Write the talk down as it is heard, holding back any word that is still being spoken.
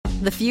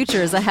The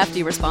future is a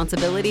hefty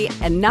responsibility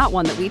and not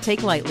one that we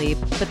take lightly,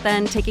 but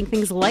then taking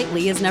things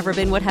lightly has never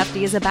been what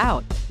Hefty is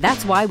about.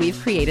 That's why we've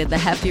created the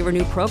Hefty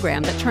Renew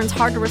program that turns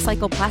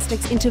hard-to-recycle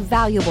plastics into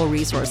valuable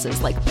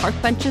resources like park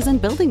benches and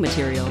building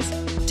materials.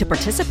 To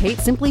participate,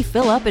 simply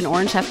fill up an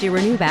orange Hefty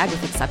Renew bag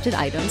with accepted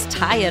items,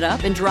 tie it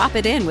up, and drop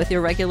it in with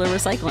your regular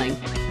recycling.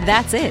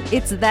 That's it.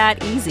 It's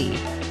that easy.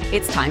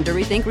 It's time to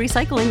rethink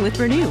recycling with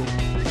Renew.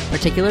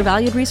 Particular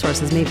valued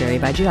resources may vary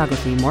by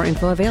geography. More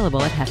info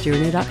available at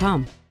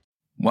heftyrenew.com.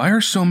 Why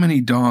are so many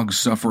dogs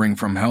suffering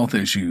from health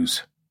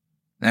issues?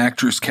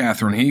 Actress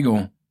Katherine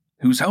Heigl,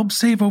 who's helped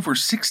save over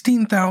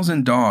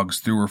 16,000 dogs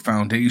through her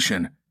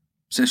foundation,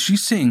 says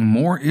she's seeing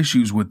more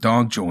issues with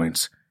dog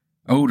joints,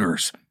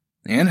 odors,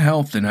 and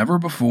health than ever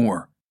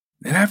before.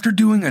 And after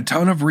doing a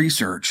ton of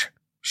research,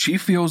 she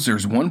feels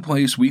there's one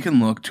place we can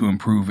look to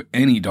improve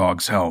any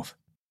dog's health: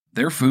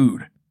 their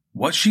food.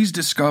 What she's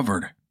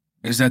discovered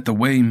is that the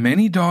way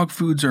many dog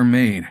foods are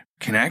made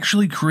can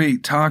actually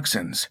create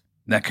toxins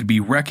that could be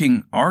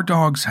wrecking our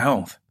dog's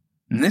health.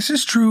 And this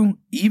is true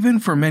even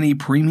for many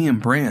premium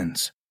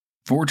brands.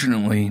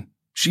 Fortunately,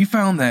 she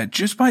found that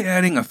just by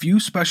adding a few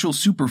special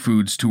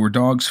superfoods to her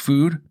dog's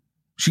food,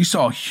 she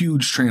saw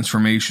huge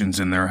transformations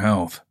in their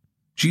health.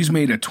 She's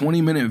made a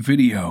 20-minute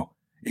video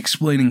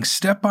explaining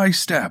step by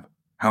step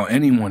how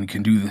anyone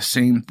can do the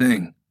same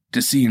thing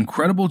to see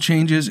incredible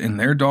changes in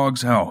their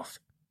dog's health.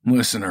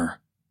 Listener,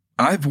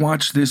 I've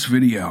watched this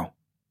video,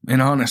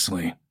 and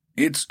honestly,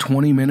 it's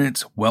 20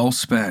 minutes well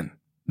spent.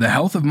 The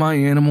health of my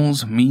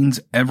animals means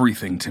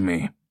everything to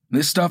me.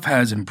 This stuff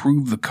has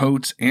improved the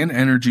coats and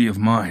energy of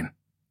mine,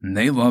 and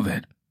they love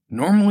it.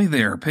 Normally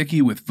they are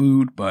picky with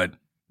food, but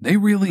they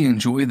really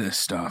enjoy this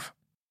stuff.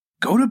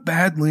 Go to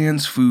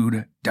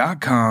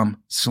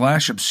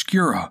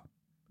badlandsfood.com/obscura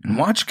and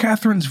watch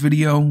Catherine's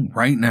video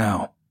right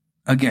now.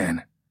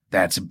 Again,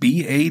 that's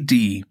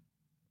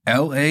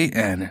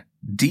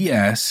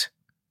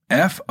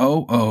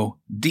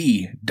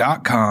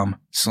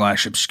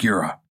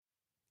badlandsfood.com/obscura.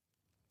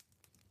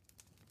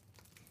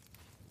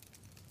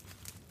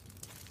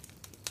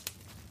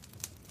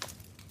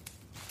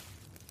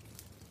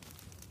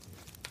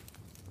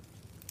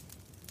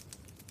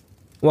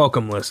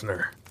 Welcome,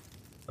 listener.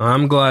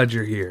 I'm glad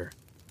you're here.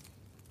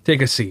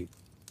 Take a seat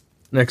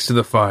next to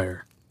the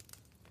fire.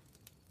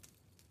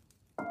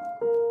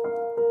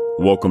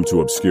 Welcome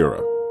to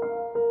Obscura,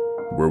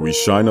 where we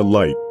shine a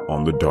light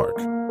on the dark.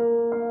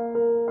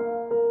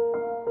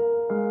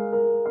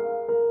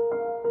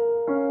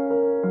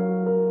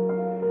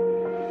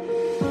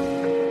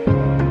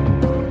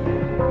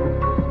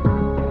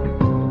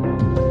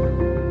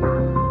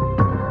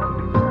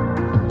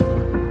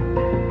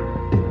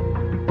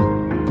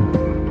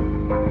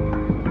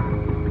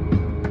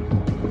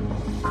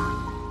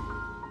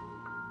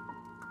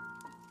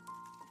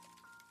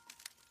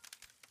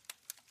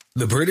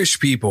 The British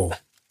people,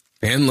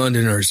 and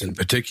Londoners in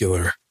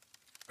particular,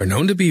 are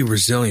known to be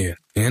resilient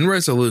and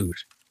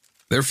resolute.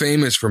 They're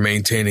famous for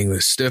maintaining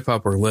the stiff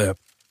upper lip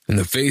in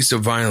the face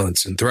of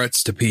violence and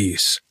threats to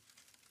peace.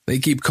 They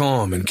keep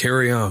calm and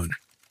carry on.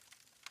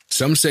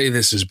 Some say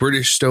this is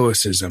British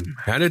stoicism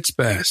at its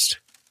best.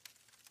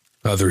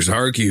 Others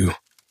argue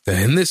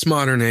that in this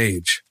modern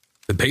age,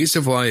 the pace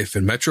of life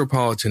in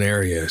metropolitan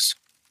areas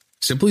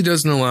simply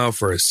doesn't allow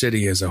for a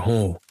city as a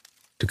whole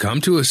to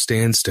come to a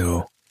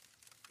standstill.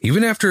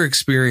 Even after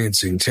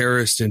experiencing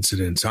terrorist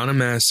incidents on a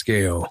mass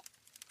scale,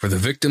 for the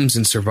victims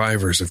and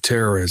survivors of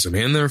terrorism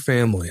and their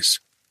families,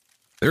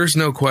 there is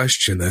no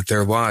question that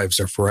their lives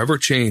are forever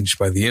changed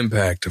by the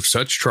impact of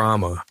such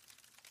trauma.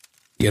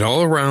 Yet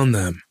all around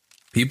them,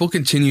 people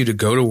continue to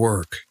go to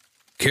work,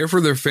 care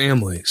for their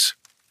families,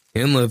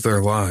 and live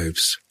their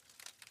lives.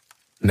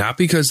 Not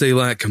because they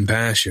lack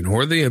compassion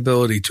or the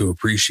ability to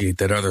appreciate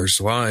that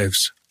others'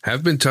 lives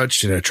have been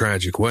touched in a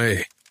tragic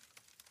way,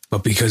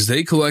 but because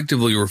they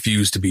collectively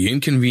refuse to be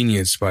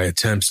inconvenienced by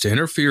attempts to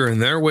interfere in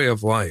their way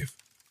of life.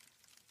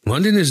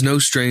 London is no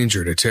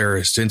stranger to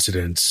terrorist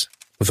incidents,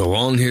 with a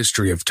long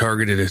history of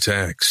targeted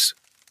attacks.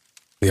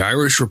 The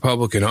Irish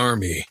Republican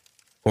Army,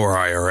 or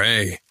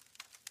IRA,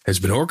 has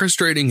been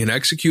orchestrating and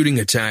executing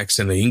attacks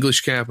in the English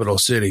capital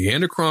city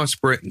and across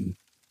Britain,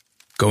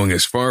 going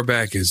as far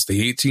back as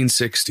the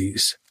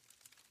 1860s.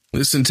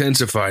 This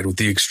intensified with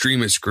the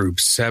extremist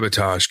group's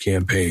sabotage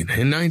campaign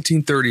in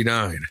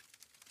 1939,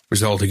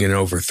 resulting in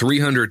over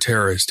 300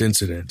 terrorist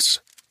incidents.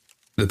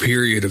 The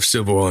period of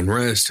civil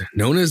unrest,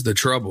 known as the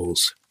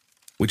Troubles,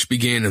 which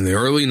began in the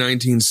early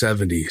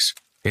 1970s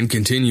and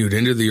continued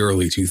into the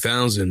early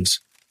 2000s,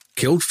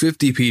 killed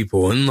 50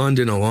 people in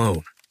London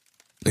alone.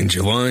 In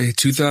July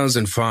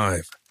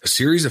 2005, a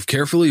series of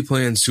carefully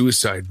planned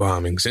suicide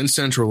bombings in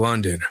central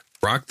London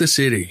rocked the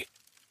city.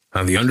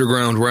 On the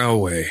Underground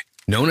Railway,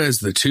 known as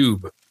the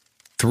Tube,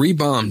 3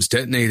 bombs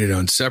detonated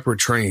on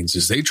separate trains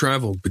as they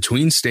traveled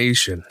between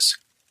stations.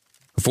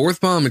 A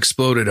 4th bomb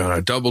exploded on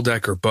a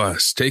double-decker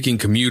bus taking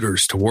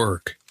commuters to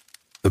work.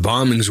 The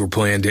bombings were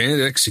planned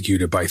and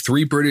executed by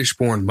 3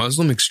 British-born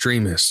Muslim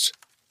extremists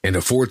and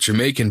a 4th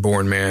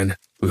Jamaican-born man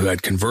who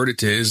had converted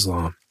to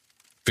Islam.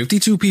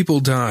 52 people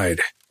died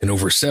and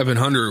over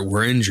 700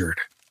 were injured.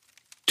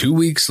 2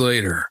 weeks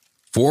later,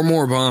 4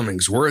 more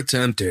bombings were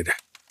attempted,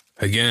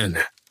 again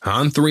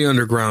on 3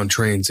 underground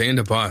trains and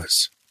a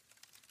bus.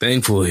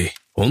 Thankfully,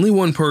 only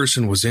 1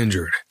 person was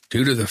injured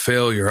due to the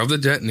failure of the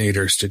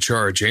detonators to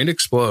charge and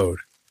explode.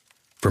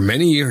 For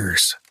many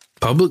years,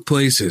 public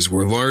places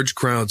where large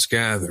crowds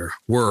gather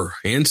were,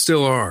 and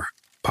still are,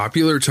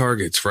 popular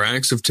targets for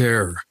acts of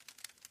terror.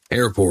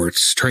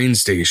 Airports, train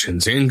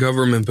stations, and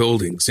government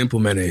buildings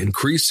implemented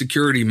increased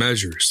security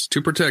measures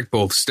to protect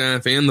both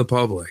staff and the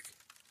public.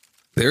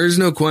 There is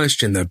no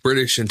question that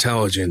British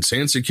intelligence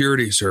and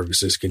security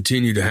services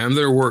continue to have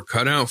their work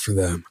cut out for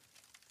them,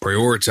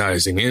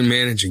 prioritizing and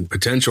managing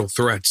potential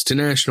threats to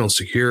national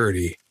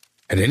security.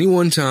 At any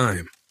one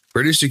time,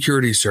 British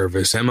Security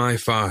Service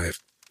MI5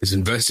 is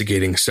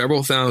investigating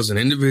several thousand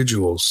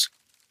individuals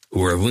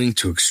who are linked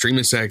to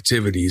extremist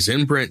activities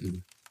in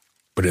Britain.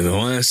 But in the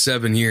last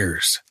 7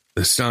 years,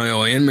 the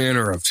style and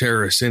manner of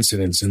terrorist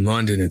incidents in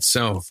London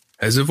itself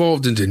has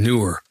evolved into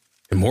newer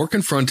and more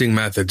confronting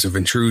methods of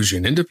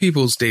intrusion into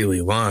people's daily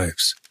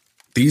lives.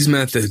 These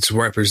methods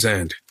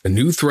represent a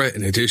new threat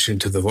in addition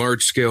to the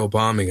large-scale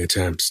bombing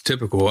attempts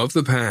typical of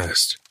the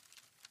past.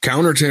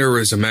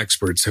 Counterterrorism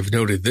experts have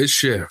noted this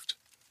shift,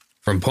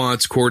 from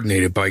plots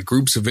coordinated by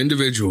groups of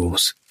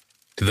individuals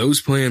to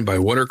those planned by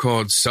what are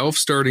called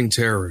self-starting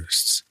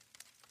terrorists.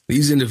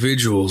 These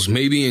individuals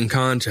may be in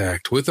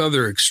contact with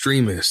other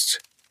extremists,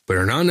 but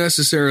are not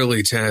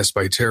necessarily tasked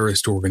by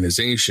terrorist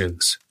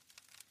organizations.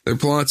 Their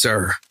plots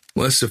are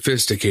less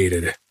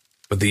sophisticated,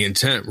 but the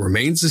intent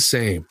remains the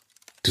same: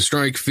 to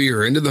strike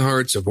fear into the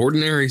hearts of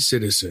ordinary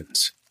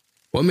citizens.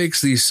 What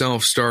makes these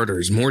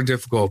self-starters more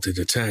difficult to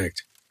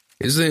detect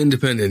is the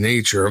independent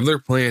nature of their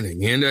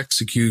planning and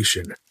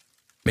execution,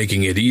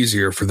 making it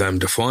easier for them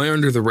to fly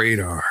under the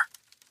radar.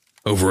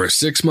 Over a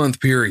 6-month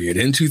period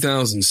in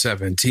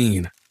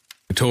 2017,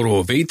 a total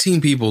of 18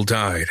 people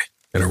died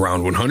and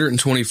around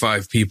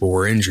 125 people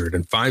were injured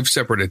in 5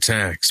 separate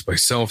attacks by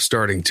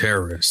self-starting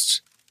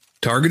terrorists,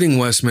 targeting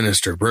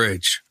Westminster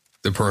Bridge,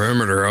 the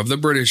perimeter of the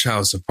British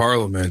House of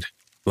Parliament,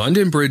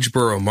 London Bridge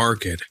Borough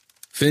Market,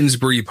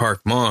 Finsbury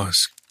Park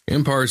Mosque,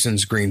 and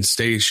Parsons Green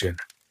Station.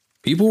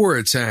 People were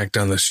attacked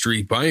on the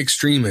street by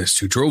extremists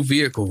who drove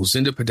vehicles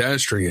into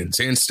pedestrians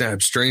and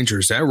stabbed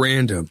strangers at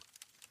random.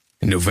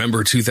 In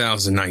November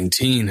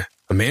 2019,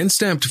 a man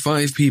stabbed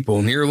 5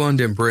 people near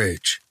London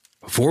Bridge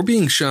before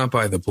being shot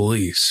by the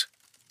police.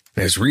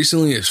 And as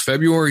recently as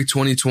February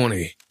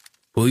 2020,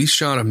 police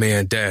shot a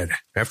man dead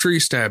after he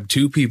stabbed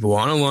 2 people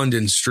on a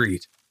London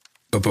street.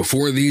 But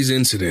before these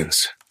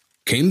incidents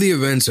came the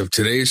events of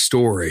today's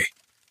story,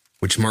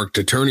 which marked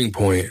a turning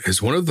point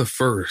as one of the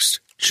first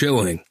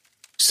chilling,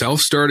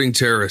 self-starting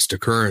terrorist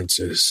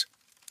occurrences.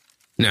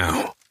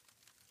 Now,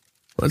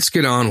 let's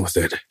get on with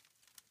it.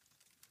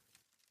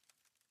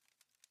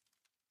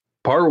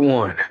 Part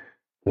 1.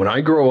 When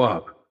I grow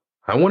up,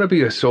 I want to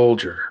be a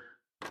soldier.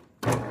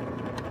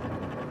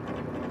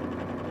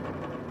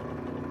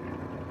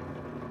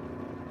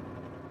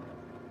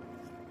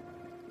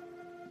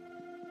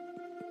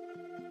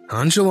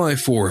 On July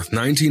 4th,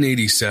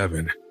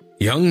 1987,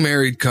 young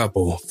married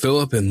couple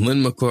Philip and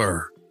Lynn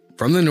McClure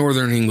from the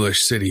northern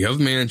English city of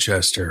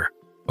Manchester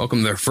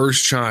welcomed their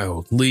first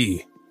child,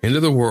 Lee, into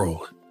the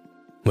world.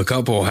 The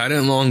couple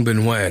hadn't long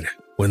been wed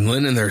when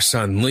Lynn and their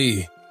son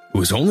Lee, who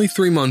was only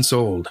 3 months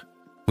old,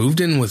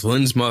 moved in with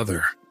Lynn's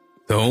mother.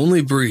 Though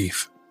only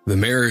brief, the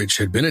marriage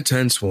had been a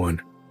tense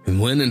one, and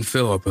Lynn and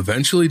Philip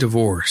eventually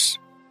divorced.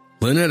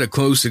 Lynn had a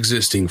close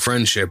existing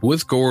friendship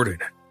with Gordon,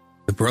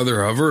 the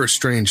brother of her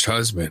estranged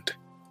husband.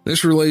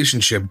 This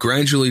relationship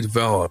gradually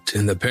developed,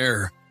 and the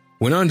pair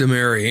went on to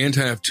marry and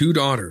have 2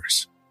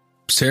 daughters,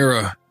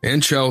 Sarah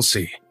and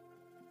Chelsea.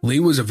 Lee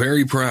was a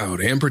very proud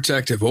and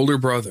protective older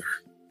brother,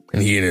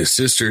 and he and his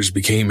sisters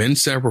became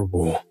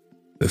inseparable.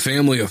 The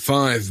family of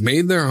 5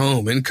 made their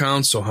home in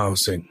council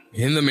housing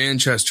in the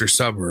Manchester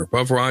suburb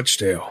of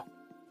Rochdale.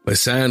 But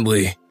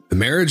sadly, the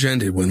marriage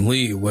ended when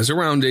Lee was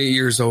around 8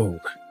 years old.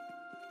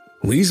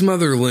 Lee's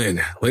mother, Lynn,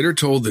 later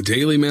told the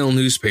Daily Mail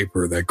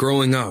newspaper that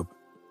growing up,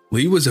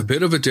 Lee was a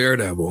bit of a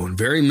daredevil and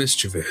very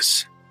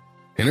mischievous.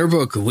 In her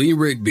book, Lee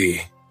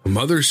Rigby, A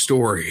Mother's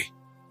Story,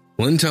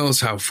 Lynn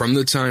tells how from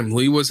the time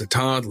Lee was a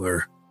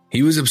toddler,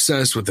 he was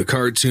obsessed with the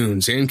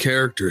cartoons and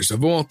characters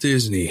of Walt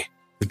Disney,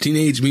 the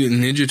Teenage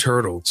Mutant Ninja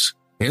Turtles,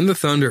 and the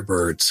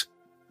Thunderbirds.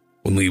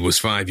 When Lee was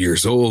 5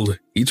 years old,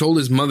 he told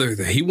his mother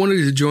that he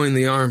wanted to join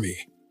the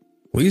army.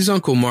 Lee's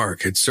uncle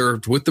Mark had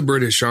served with the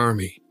British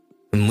Army,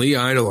 and Lee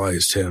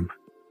idolized him.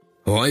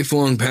 A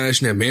lifelong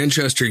passionate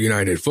Manchester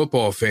United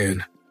football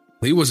fan,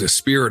 Lee was a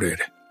spirited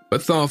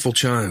but thoughtful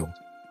child.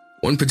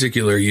 One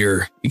particular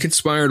year, he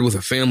conspired with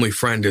a family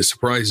friend to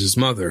surprise his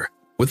mother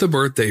with a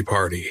birthday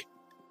party.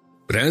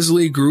 But as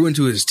Lee grew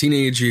into his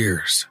teenage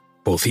years,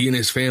 both he and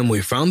his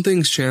family found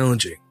things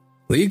challenging.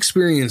 Lee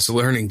experienced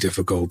learning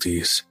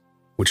difficulties,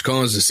 which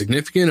caused a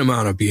significant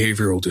amount of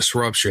behavioral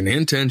disruption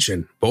and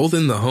tension both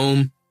in the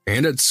home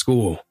and at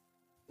school.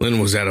 Lynn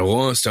was at a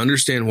loss to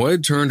understand what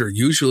had turned her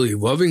usually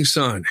loving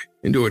son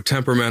into a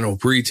temperamental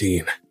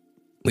preteen.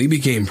 Lee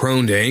became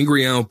prone to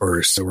angry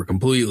outbursts that were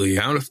completely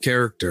out of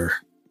character.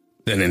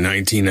 Then in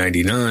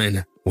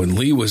 1999, when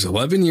Lee was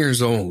 11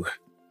 years old,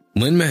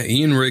 Lynn met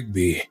Ian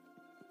Rigby.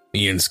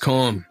 Ian's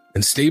calm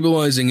and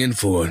stabilizing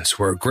influence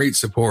were a great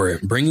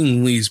support in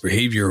bringing Lee's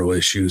behavioral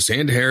issues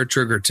and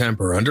hair-trigger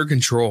temper under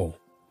control.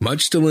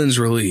 Much to Lynn's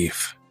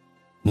relief,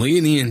 Lee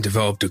and Ian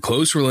developed a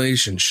close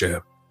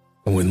relationship,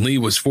 and when Lee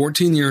was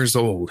 14 years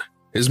old,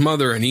 his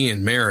mother and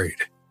Ian married.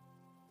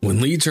 When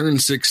Lee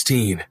turned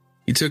 16,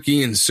 he took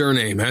Ian's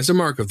surname as a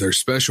mark of their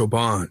special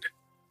bond.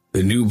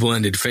 The new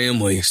blended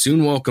family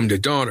soon welcomed a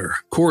daughter,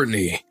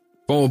 Courtney,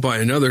 followed by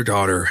another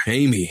daughter,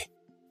 Amy.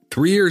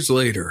 3 years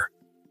later,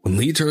 when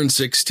Lee turned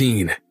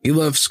 16, he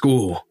left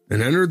school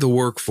and entered the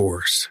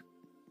workforce.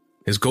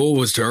 His goal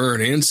was to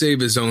earn and save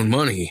his own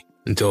money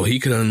until he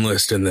could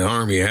enlist in the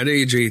Army at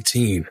age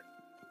 18.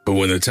 But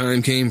when the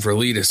time came for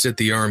Lee to sit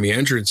the Army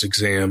entrance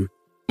exam,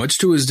 much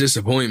to his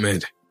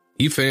disappointment,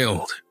 he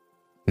failed.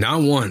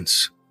 Not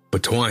once,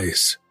 but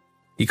twice.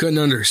 He couldn't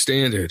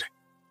understand it.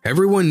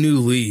 Everyone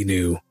Lee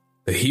knew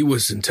that he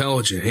was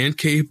intelligent and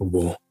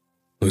capable.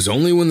 It was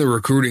only when the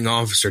recruiting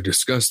officer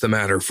discussed the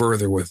matter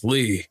further with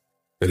Lee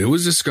that it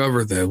was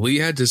discovered that Lee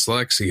had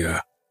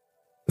dyslexia.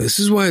 This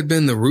is what had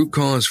been the root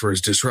cause for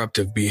his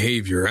disruptive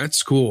behavior at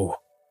school.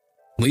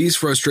 Lee's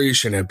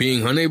frustration at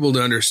being unable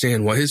to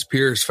understand what his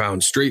peers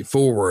found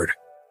straightforward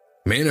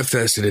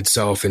manifested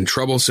itself in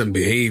troublesome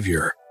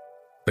behavior.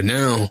 But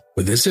now,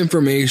 with this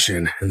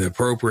information and the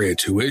appropriate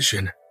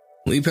tuition,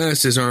 Lee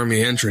passed his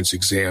Army entrance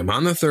exam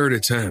on the third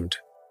attempt.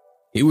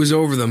 He was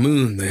over the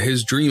moon that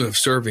his dream of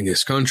serving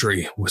his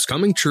country was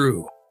coming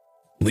true.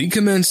 Lee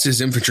commenced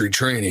his infantry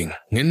training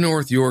in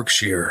North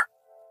Yorkshire,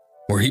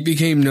 where he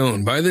became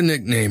known by the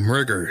nickname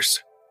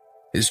Riggers.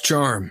 His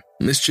charm,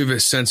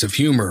 mischievous sense of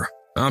humor,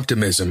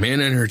 optimism,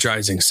 and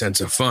energizing sense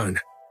of fun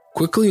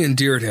quickly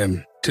endeared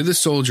him to the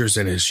soldiers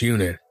in his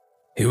unit.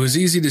 It was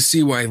easy to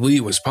see why Lee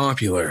was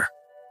popular.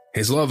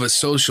 His love of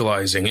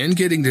socializing and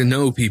getting to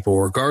know people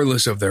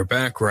regardless of their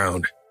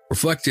background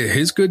reflected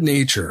his good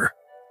nature.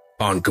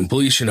 On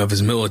completion of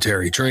his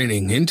military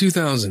training in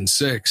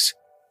 2006,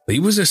 Lee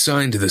was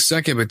assigned to the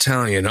 2nd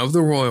Battalion of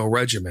the Royal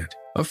Regiment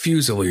of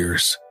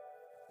Fusiliers.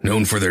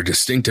 Known for their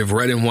distinctive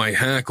red and white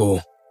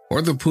hackle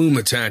or the plume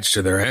attached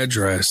to their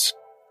headdress,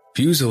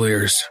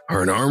 Fusiliers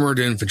are an armored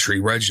infantry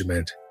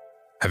regiment,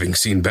 having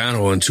seen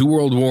battle in 2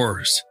 world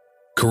wars,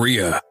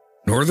 Korea,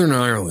 Northern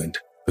Ireland,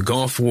 the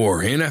Gulf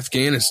War, and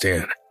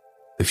Afghanistan.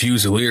 The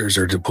Fusiliers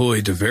are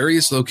deployed to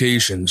various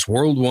locations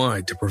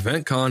worldwide to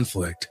prevent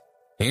conflict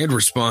and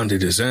respond to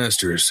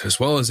disasters as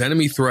well as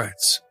enemy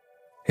threats.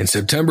 In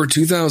September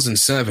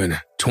 2007,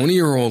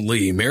 20-year-old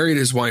Lee married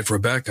his wife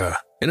Rebecca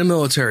in a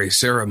military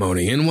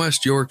ceremony in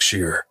West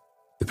Yorkshire.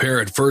 The pair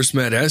had first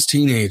met as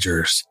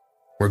teenagers.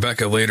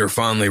 Rebecca later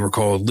fondly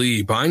recalled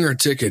Lee buying her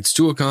tickets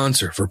to a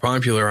concert for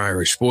popular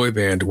Irish boy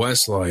band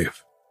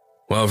Westlife.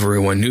 While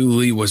everyone knew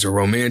Lee was a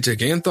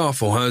romantic and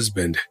thoughtful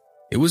husband,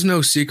 it was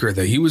no secret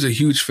that he was a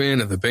huge fan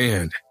of the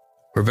band.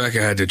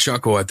 Rebecca had to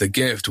chuckle at the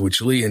gift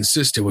which Lee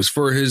insisted was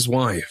for his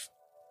wife.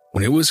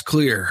 When it was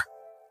clear,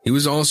 he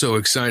was also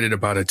excited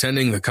about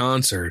attending the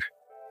concert.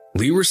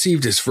 Lee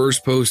received his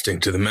first posting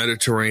to the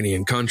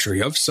Mediterranean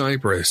country of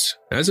Cyprus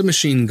as a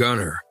machine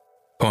gunner.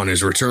 Upon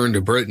his return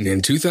to Britain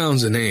in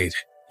 2008,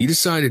 he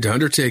decided to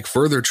undertake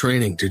further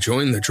training to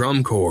join the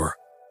Drum Corps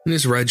in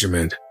his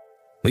regiment.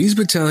 Lee's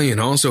battalion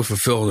also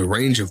fulfilled a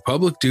range of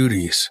public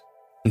duties,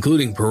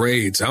 including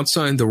parades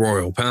outside the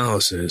royal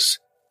palaces.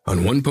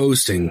 On one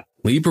posting,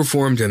 Lee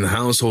performed in the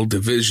Household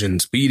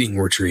Division's beating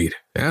retreat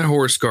at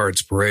Horse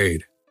Guards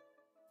Parade.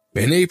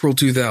 In April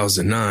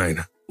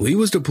 2009, Lee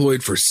was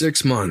deployed for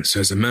 6 months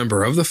as a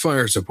member of the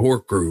Fire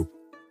Support Group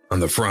on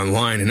the front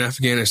line in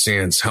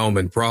Afghanistan's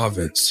Helmand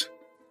province.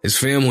 His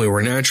family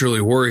were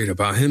naturally worried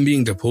about him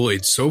being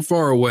deployed so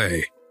far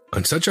away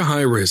on such a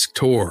high-risk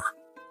tour.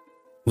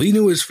 Lee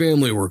knew his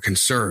family were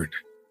concerned,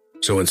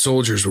 so when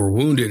soldiers were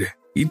wounded,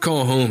 he'd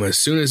call home as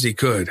soon as he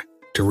could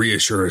to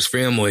reassure his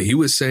family he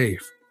was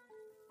safe.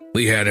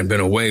 Lee hadn't been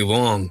away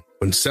long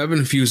when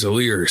 7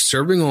 Fusiliers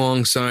serving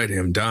alongside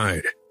him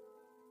died,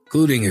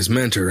 including his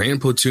mentor and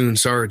platoon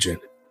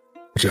sergeant,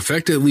 which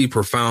affected Lee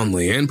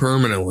profoundly and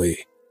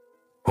permanently.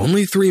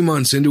 Only 3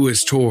 months into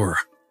his tour,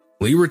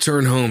 Lee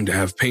returned home to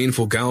have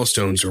painful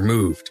gallstones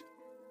removed.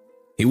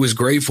 He was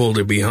grateful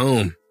to be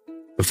home,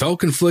 but felt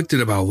conflicted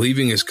about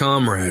leaving his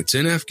comrades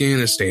in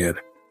Afghanistan,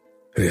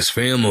 and his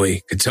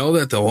family could tell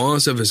that the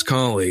loss of his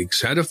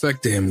colleagues had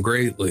affected him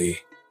greatly.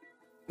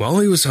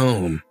 While he was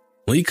home,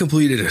 Lee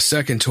completed a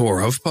second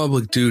tour of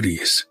public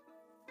duties,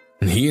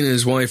 and he and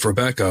his wife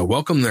Rebecca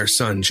welcomed their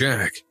son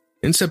Jack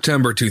in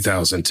September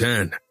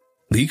 2010.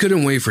 Lee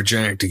couldn't wait for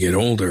Jack to get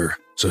older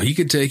so he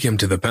could take him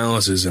to the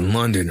palaces in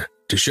London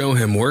to show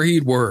him where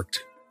he'd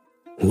worked.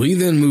 Lee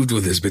then moved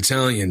with his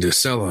battalion to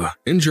Celle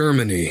in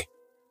Germany,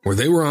 where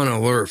they were on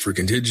alert for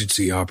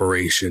contingency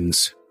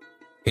operations.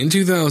 In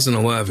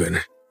 2011,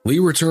 Lee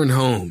returned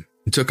home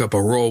and took up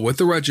a role with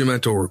the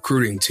regimental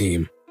recruiting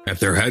team at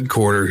their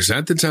headquarters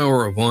at the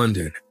Tower of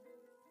London.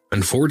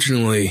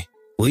 Unfortunately,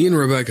 Lee and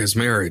Rebecca's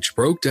marriage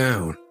broke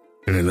down,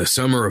 and in the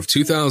summer of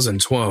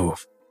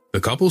 2012, the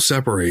couple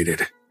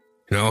separated.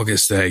 In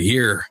August that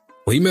year,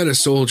 Lee met a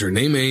soldier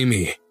named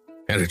Amy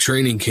at a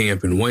training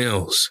camp in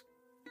Wales,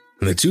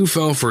 and the two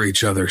fell for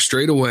each other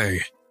straight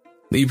away.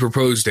 Lee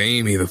proposed to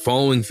Amy the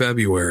following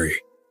February,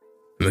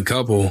 and the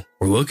couple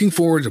were looking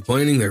forward to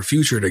planning their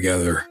future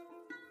together.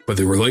 But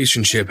the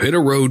relationship hit a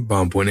road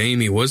bump when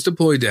Amy was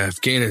deployed to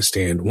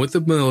Afghanistan with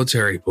the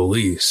military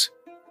police.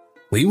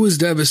 Lee was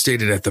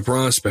devastated at the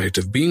prospect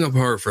of being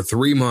apart for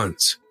 3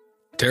 months,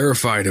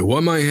 terrified at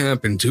what might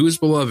happen to his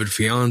beloved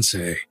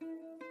fiancée.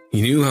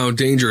 He knew how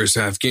dangerous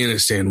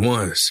Afghanistan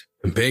was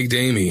and begged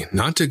Amy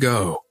not to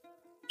go.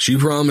 She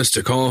promised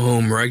to call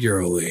home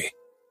regularly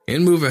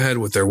and move ahead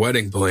with their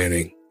wedding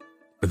planning.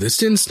 But this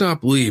didn't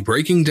stop Lee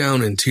breaking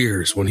down in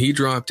tears when he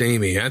dropped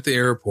Amy at the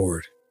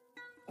airport.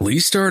 Lee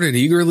started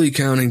eagerly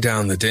counting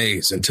down the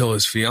days until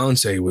his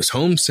fiancée was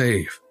home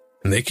safe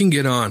and they can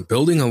get on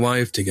building a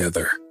life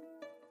together.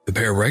 The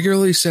pair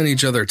regularly sent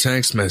each other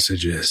text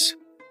messages,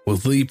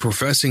 with Lee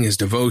professing his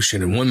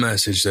devotion in one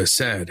message that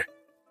said,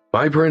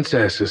 "My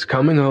princess is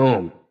coming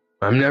home.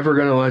 I'm never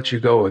going to let you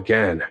go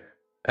again.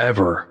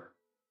 Ever."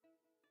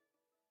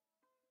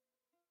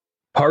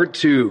 Part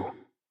 2.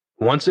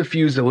 Once a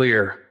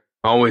Fusilier,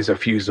 always a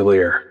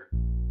Fusilier.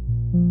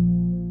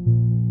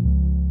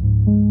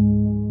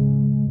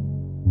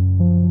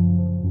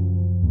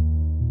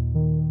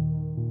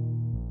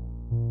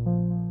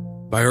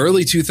 By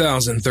early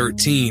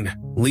 2013,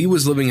 Lee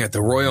was living at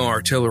the Royal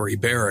Artillery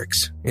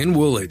Barracks in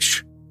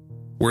Woolwich,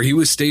 where he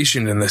was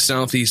stationed in the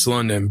southeast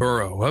London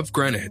borough of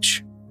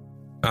Greenwich.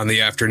 On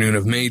the afternoon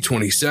of May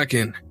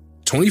 22nd,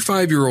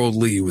 25-year-old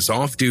Lee was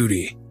off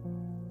duty.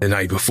 The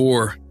night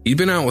before, he'd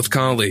been out with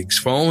colleagues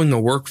following a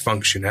work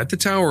function at the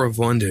Tower of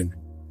London.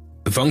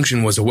 The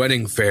function was a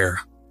wedding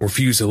fair where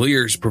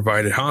Fusiliers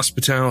provided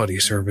hospitality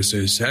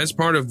services as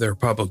part of their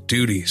public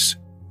duties.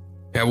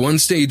 At one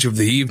stage of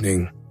the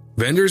evening,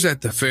 vendors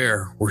at the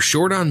fair were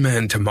short on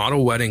men to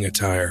model wedding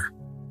attire,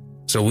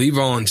 so Lee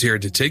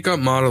volunteered to take up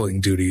modeling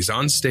duties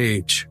on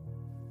stage.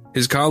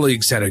 His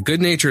colleagues had a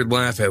good-natured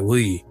laugh at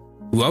Lee,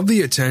 who loved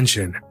the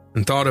attention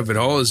and thought of it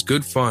all as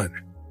good fun.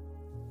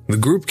 The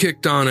group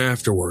kicked on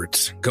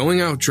afterwards, going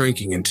out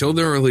drinking until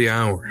the early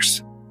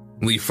hours.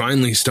 Lee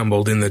finally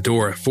stumbled in the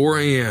door at 4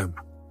 a.m.,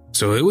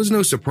 so it was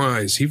no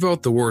surprise he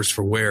felt the worse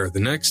for wear the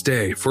next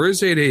day for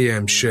his 8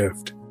 a.m.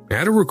 shift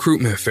at a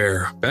recruitment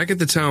fair back at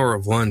the Tower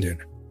of London.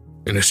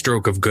 In a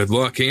stroke of good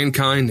luck and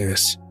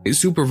kindness, his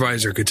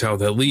supervisor could tell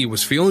that Lee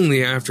was feeling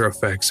the after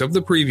effects of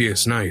the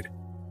previous night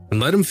and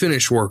let him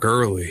finish work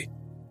early.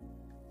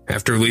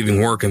 After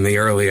leaving work in the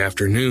early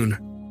afternoon,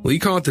 Lee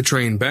caught the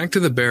train back to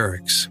the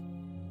barracks.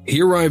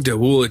 He arrived at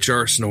Woolwich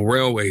Arsenal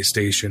railway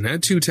station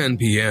at 2:10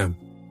 p.m.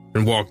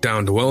 and walked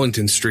down to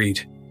Wellington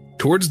Street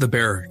towards the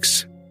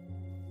barracks.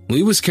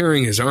 Lee was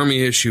carrying his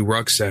army-issue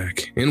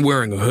rucksack and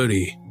wearing a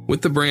hoodie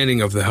with the branding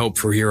of the Help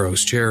for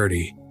Heroes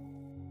charity.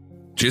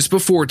 Just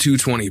before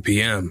 2:20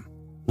 p.m.,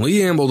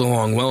 Lee ambled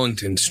along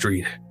Wellington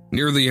Street,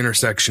 near the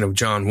intersection of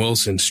John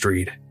Wilson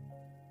Street.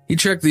 He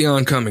checked the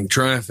oncoming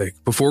traffic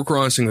before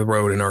crossing the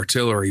road in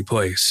Artillery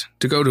Place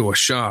to go to a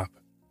shop.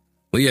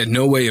 Lee had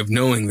no way of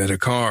knowing that a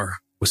car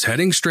was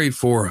heading straight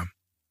for him,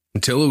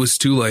 until it was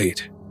too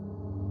late.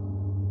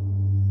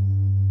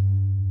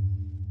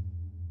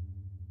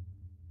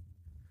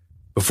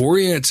 Before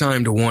he had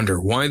time to wonder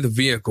why the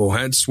vehicle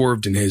had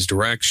swerved in his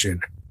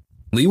direction,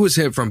 Lee was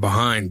hit from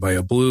behind by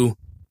a blue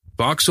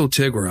Vauxhall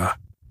Tigra,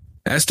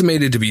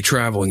 estimated to be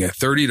traveling at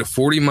 30 to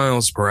 40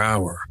 miles per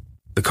hour.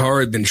 The car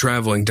had been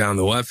traveling down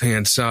the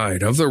left-hand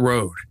side of the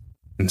road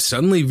and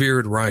suddenly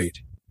veered right,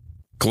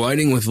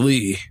 colliding with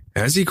Lee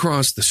as he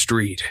crossed the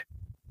street.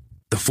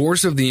 The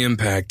force of the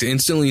impact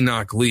instantly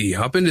knocked Lee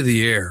up into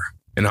the air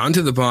and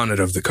onto the bonnet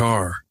of the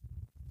car.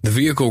 The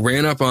vehicle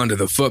ran up onto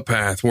the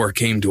footpath where it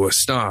came to a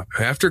stop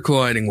after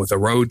colliding with a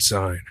road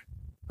sign.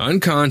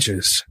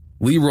 Unconscious,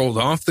 Lee rolled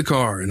off the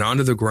car and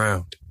onto the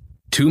ground.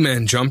 Two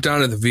men jumped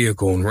out of the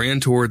vehicle and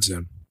ran towards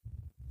him,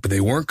 but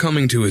they weren't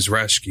coming to his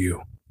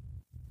rescue.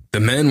 The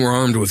men were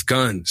armed with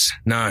guns,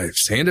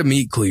 knives, and a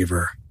meat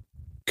cleaver.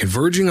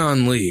 Converging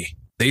on Lee,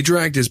 they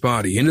dragged his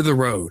body into the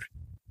road,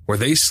 where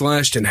they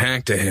slashed and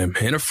hacked at him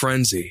in a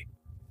frenzy.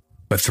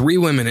 But three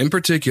women in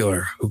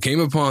particular who came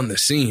upon the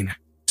scene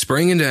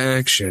sprang into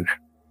action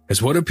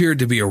as what appeared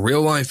to be a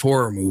real-life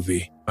horror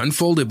movie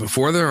unfolded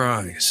before their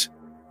eyes.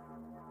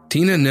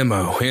 Tina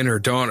Nimmo and her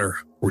daughter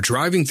were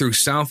driving through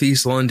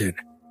southeast London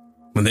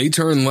when they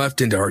turned left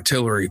into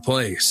Artillery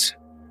Place.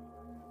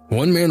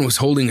 One man was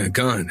holding a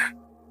gun,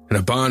 and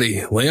a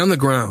body lay on the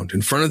ground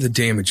in front of the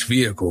damaged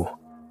vehicle.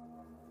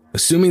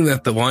 Assuming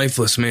that the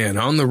lifeless man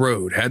on the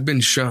road had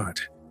been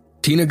shot,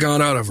 Tina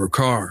got out of her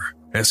car,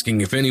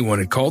 asking if anyone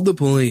had called the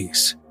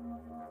police.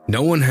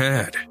 No one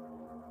had.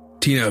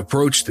 Tina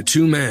approached the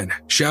two men,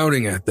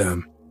 shouting at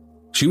them.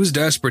 She was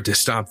desperate to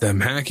stop them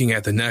hacking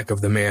at the neck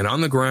of the man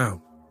on the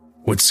ground.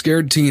 What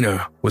scared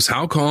Tina was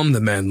how calm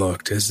the men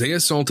looked as they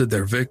assaulted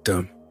their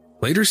victim,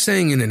 later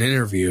saying in an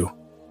interview,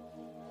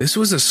 "This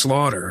was a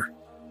slaughter.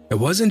 It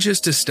wasn't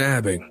just a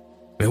stabbing.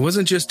 It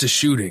wasn't just a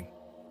shooting.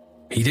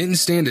 He didn't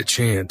stand a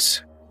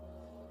chance.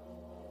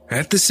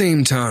 At the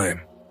same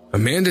time,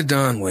 Amanda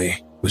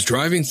Donnelly was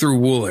driving through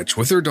Woolwich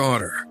with her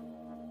daughter.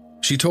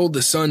 She told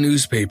the Sun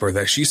newspaper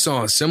that she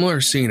saw a similar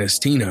scene as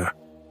Tina.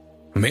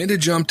 Amanda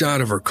jumped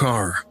out of her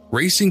car,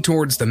 racing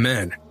towards the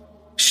men,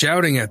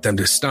 shouting at them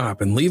to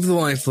stop and leave the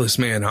lifeless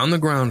man on the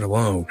ground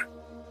alone.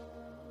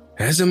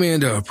 As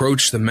Amanda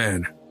approached the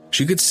men,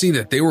 she could see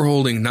that they were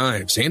holding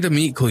knives and a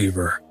meat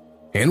cleaver,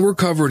 and were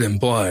covered in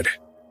blood.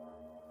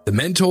 The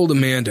men told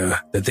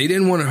Amanda that they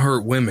didn't want to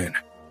hurt women,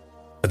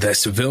 but that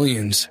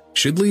civilians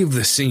should leave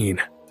the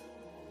scene.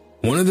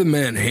 One of the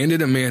men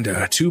handed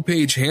Amanda a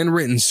 2-page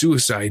handwritten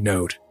suicide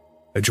note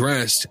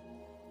addressed,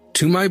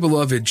 "To my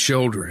beloved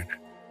children."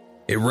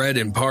 It read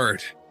in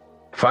part,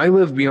 "If I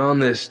live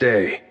beyond this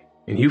day,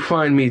 and you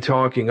find me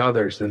talking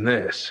others than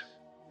this,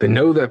 then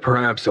know that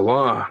perhaps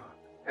Allah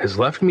has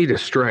left me to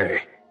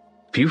stray.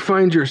 If you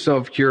find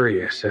yourself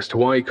curious as to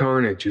why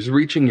carnage is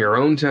reaching your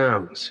own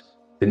towns,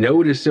 then know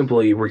it is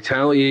simply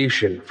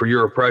retaliation for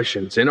your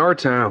oppressions in our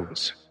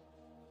towns."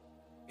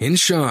 In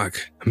shock,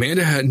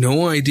 Amanda had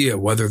no idea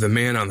whether the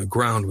man on the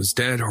ground was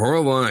dead or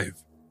alive.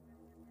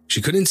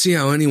 She couldn't see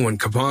how anyone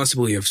could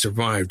possibly have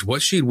survived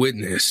what she'd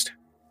witnessed,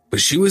 but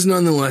she was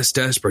nonetheless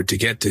desperate to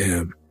get to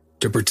him,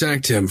 to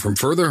protect him from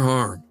further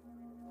harm.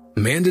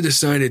 Amanda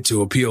decided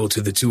to appeal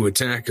to the two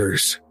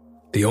attackers,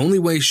 the only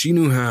way she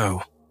knew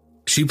how.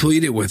 She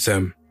pleaded with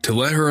them to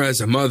let her as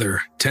a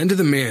mother tend to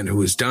the man who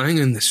was dying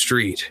in the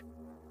street.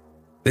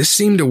 This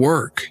seemed to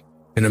work,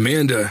 and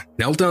Amanda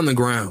knelt on the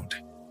ground,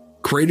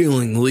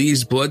 cradling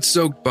Lee's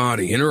blood-soaked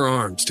body in her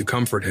arms to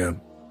comfort him.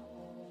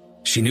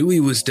 She knew he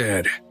was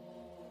dead,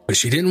 but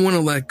she didn't want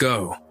to let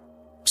go,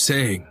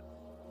 saying,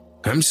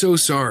 "I'm so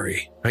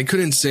sorry, I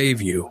couldn't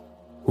save you.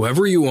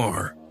 Whoever you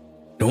are,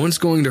 no one's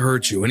going to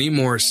hurt you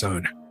anymore,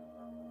 son.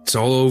 It's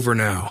all over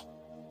now."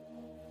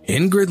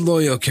 Ingrid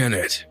Loyal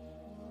Kennett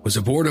was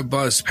aboard a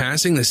bus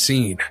passing the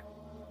scene.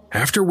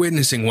 After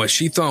witnessing what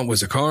she thought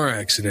was a car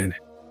accident,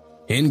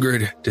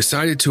 Ingrid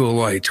decided to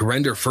alight to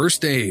render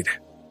first aid.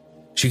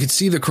 She could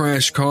see the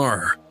crashed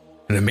car,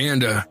 and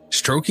Amanda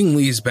stroking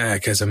Lee's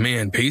back as a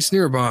man paced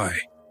nearby.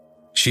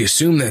 She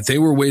assumed that they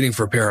were waiting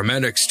for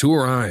paramedics to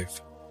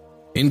arrive.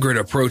 Ingrid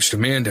approached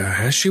Amanda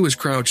as she was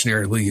crouched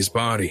near Lee's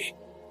body,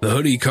 the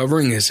hoodie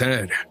covering his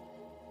head.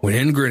 When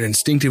Ingrid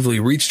instinctively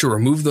reached to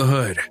remove the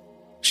hood,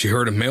 she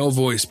heard a male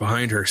voice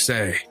behind her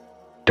say,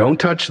 "Don't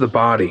touch the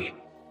body."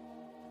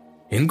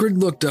 Ingrid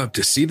looked up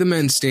to see the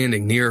men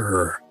standing near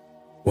her.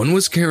 One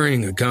was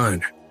carrying a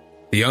gun,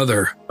 the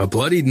other a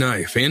bloodied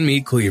knife and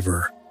meat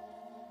cleaver.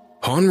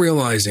 Upon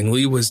realizing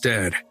Lee was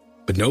dead,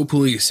 but no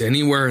police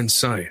anywhere in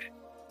sight,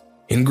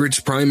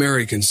 Ingrid's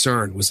primary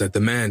concern was that the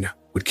men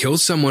would kill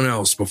someone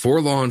else before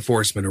law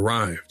enforcement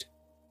arrived.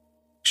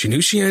 She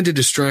knew she had to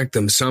distract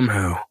them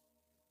somehow.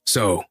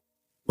 So,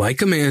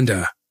 like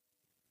Amanda,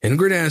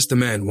 Ingrid asked the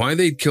men why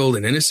they'd killed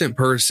an innocent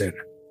person.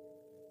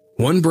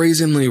 One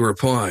brazenly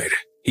replied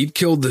he'd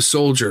killed the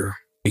soldier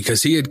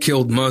because he had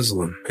killed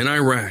Muslim in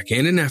Iraq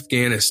and in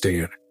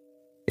Afghanistan.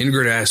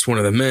 Ingrid asked one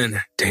of the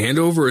men to hand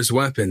over his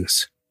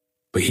weapons,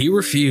 but he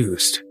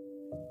refused.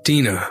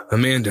 Tina,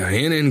 Amanda,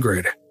 and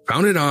Ingrid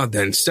found it odd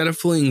that instead of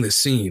fleeing the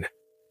scene,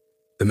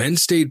 the men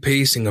stayed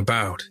pacing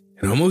about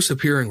and almost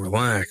appearing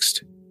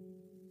relaxed.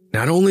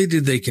 Not only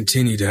did they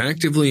continue to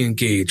actively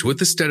engage with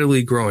the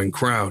steadily growing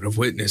crowd of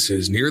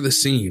witnesses near the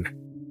scene,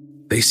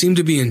 they seemed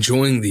to be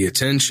enjoying the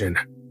attention,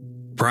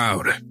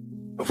 proud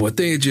of what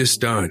they had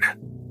just done.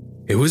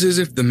 It was as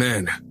if the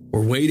men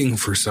were waiting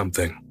for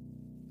something,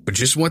 but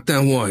just what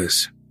that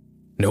was,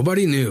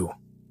 nobody knew.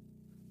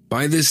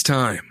 By this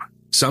time,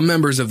 some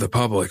members of the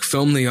public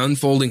filmed the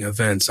unfolding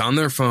events on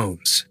their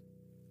phones.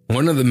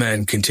 One of the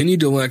men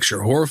continued to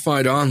lecture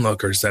horrified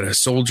onlookers that a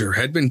soldier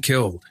had been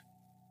killed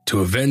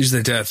to avenge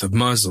the death of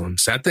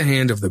Muslims at the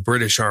hand of the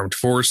British Armed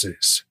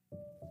Forces.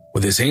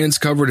 With his hands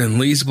covered in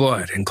Lee's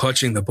blood and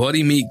clutching the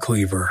bloody meat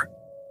cleaver,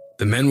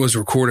 the man was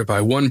recorded by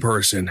one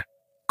person,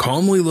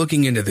 calmly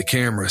looking into the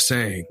camera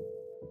saying,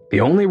 "The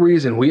only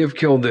reason we have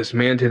killed this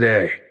man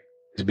today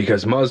is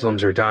because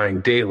Muslims are dying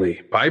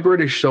daily by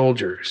British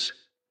soldiers.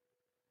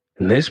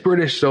 And this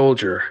British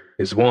soldier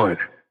is one.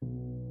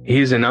 He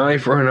is an eye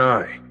for an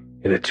eye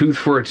and a tooth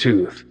for a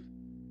tooth.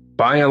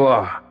 By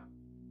Allah,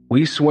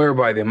 we swear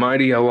by the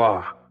mighty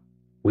Allah,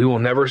 we will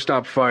never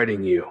stop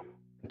fighting you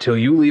until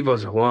you leave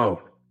us alone.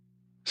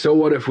 So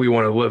what if we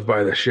want to live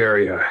by the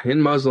Sharia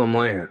in Muslim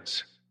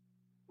lands?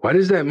 Why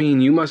does that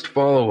mean you must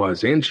follow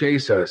us and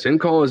chase us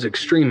and call us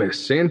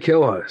extremists and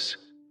kill us?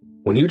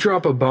 When you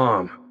drop a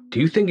bomb,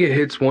 do you think it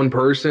hits one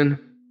person?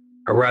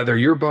 Or rather,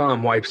 your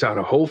bomb wipes out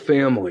a whole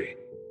family.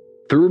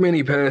 Through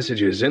many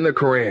passages in the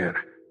Quran,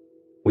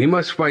 we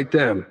must fight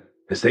them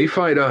as they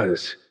fight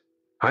us.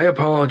 I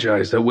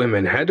apologize that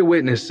women had to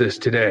witness this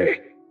today,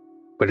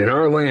 but in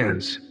our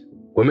lands,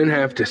 women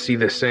have to see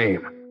the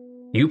same.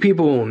 You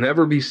people will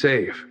never be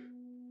safe.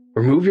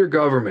 Remove your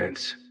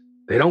governments.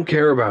 They don't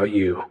care about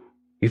you.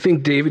 You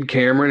think David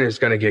Cameron is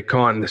going to get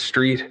caught in the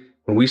street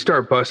when we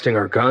start busting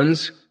our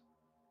guns?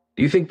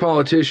 Do you think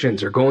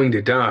politicians are going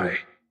to die?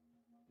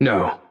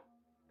 No.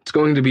 It's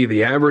going to be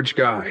the average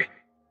guy,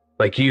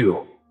 like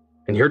you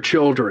and your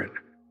children.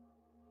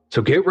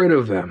 So get rid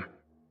of them.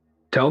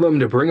 Tell them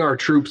to bring our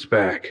troops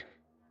back.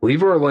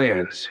 Leave our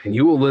lands, and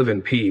you will live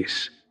in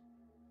peace.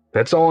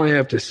 That's all I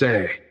have to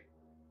say.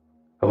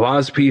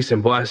 Allah's peace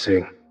and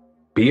blessing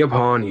be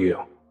upon you.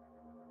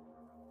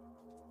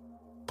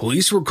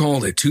 Police were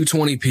called at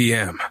 2:20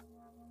 p.m.,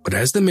 but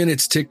as the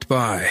minutes ticked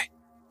by,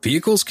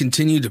 vehicles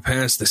continued to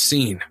pass the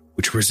scene,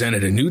 which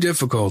presented a new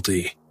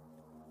difficulty.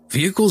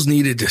 Vehicles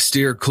needed to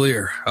steer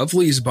clear of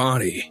Lee's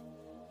body,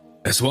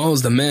 as well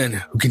as the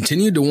men who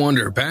continued to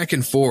wander back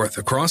and forth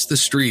across the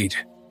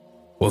street,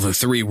 while the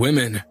three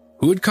women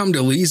who had come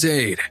to Lee's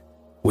aid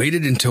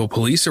waited until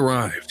police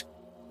arrived.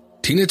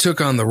 Tina took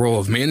on the role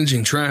of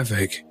managing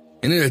traffic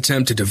in an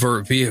attempt to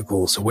divert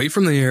vehicles away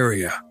from the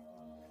area.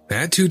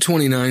 At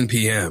 2:29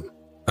 p.m.,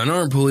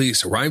 unarmed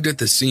police arrived at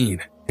the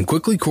scene and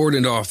quickly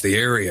cordoned off the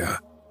area.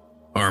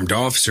 Armed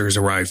officers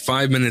arrived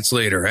 5 minutes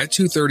later at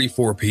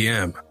 2:34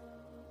 p.m.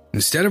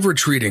 Instead of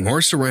retreating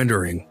or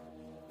surrendering,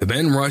 the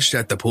men rushed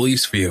at the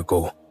police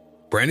vehicle,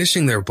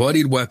 brandishing their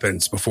bloodied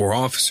weapons before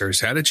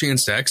officers had a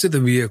chance to exit the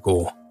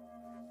vehicle.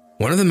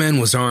 One of the men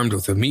was armed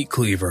with a meat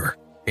cleaver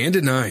and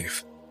a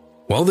knife,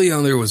 while the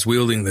other was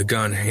wielding the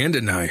gun and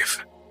a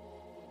knife.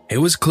 It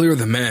was clear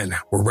the men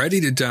were ready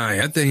to die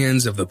at the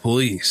hands of the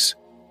police.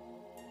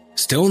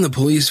 Still in the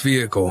police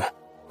vehicle,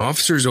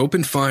 officers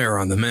opened fire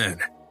on the men,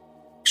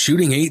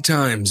 shooting 8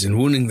 times and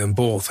wounding them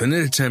both in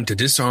an attempt to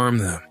disarm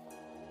them.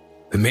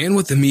 The man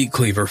with the meat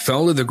cleaver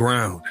fell to the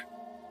ground.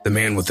 The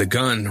man with the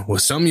gun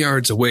was some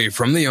yards away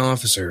from the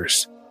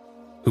officers,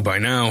 who by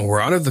now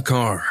were out of the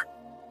car.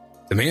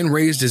 The man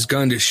raised his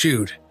gun to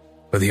shoot,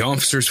 but the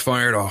officers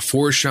fired off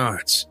 4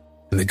 shots,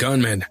 and the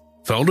gunman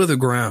fell to the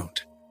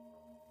ground.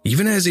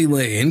 Even as he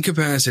lay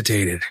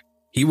incapacitated,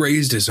 he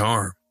raised his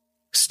arm,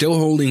 still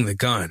holding the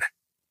gun.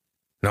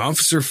 An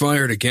officer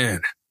fired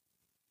again,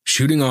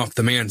 shooting off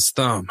the man's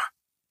thumb.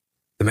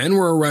 The men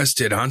were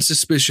arrested on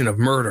suspicion of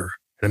murder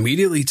and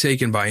immediately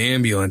taken by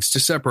ambulance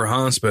to separate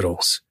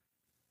hospitals.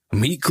 A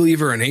meat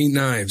cleaver and 8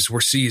 knives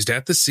were seized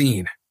at the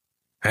scene,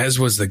 as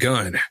was the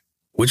gun,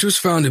 which was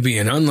found to be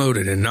an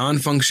unloaded and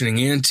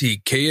non-functioning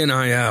antique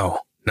K&IL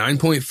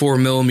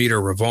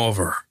 9.4mm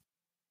revolver.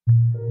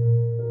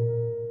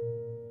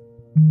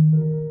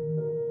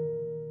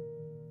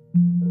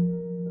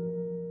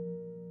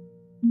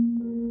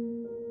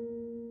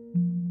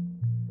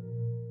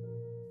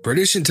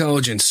 British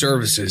intelligence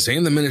services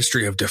and the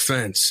Ministry of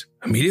Defense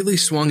immediately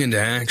swung into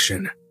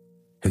action.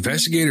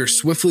 Investigators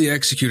swiftly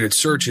executed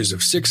searches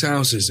of 6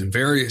 houses in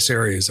various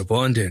areas of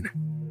London,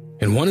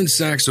 and one in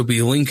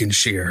Saxby,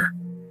 Lincolnshire.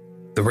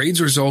 The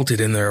raids resulted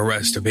in the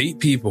arrest of 8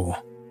 people,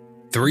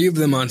 3 of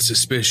them on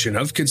suspicion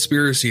of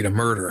conspiracy to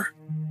murder.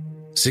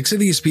 6 of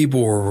these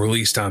people were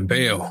released on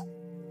bail,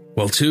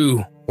 while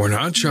 2 were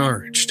not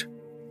charged.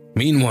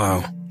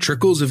 Meanwhile,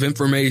 trickles of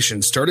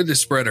information started to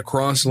spread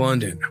across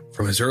London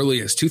from as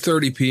early as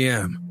 2:30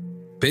 p.m.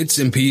 Bits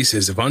and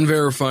pieces of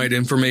unverified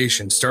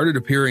information started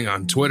appearing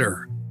on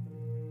Twitter.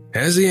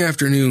 As the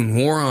afternoon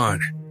wore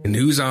on and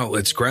news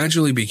outlets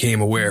gradually became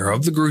aware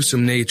of the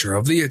gruesome nature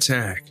of the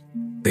attack,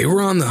 they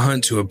were on the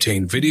hunt to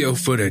obtain video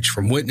footage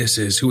from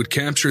witnesses who had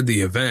captured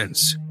the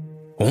events.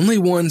 Only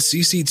one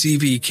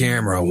CCTV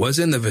camera was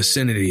in the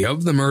vicinity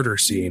of the murder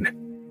scene,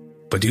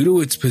 but due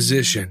to its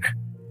position,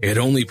 it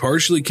only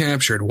partially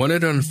captured what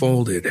had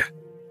unfolded.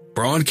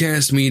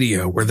 Broadcast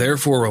media were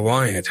therefore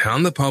reliant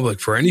on the public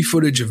for any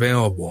footage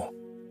available.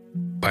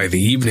 By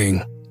the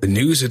evening, the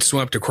news had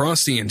swept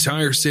across the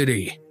entire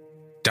city,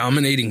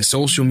 dominating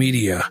social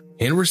media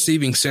and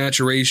receiving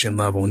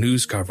saturation-level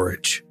news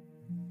coverage.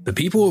 The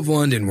people of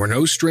London were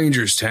no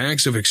strangers to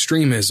acts of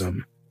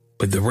extremism,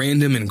 but the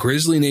random and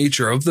grisly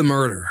nature of the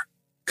murder,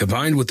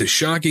 combined with the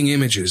shocking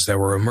images that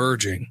were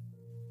emerging,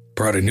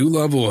 brought a new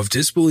level of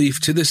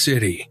disbelief to the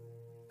city.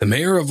 The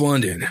mayor of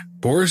London,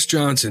 Boris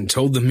Johnson,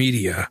 told the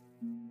media,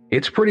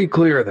 "It's pretty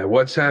clear that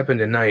what's happened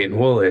tonight in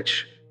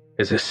Woolwich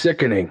is a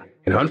sickening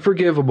and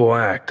unforgivable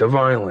act of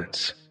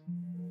violence."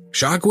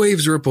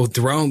 Shockwaves rippled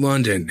throughout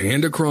London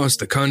and across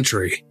the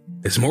country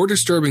as more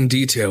disturbing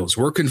details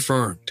were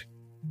confirmed.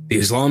 The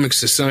Islamic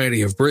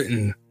Society of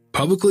Britain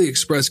publicly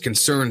expressed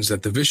concerns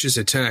that the vicious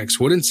attacks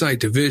would incite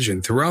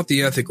division throughout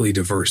the ethnically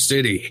diverse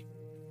city.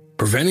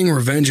 Preventing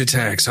revenge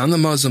attacks on the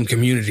Muslim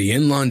community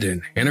in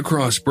London and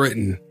across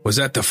Britain was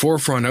at the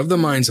forefront of the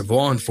minds of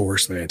law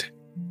enforcement.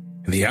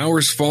 In the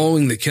hours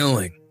following the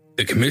killing,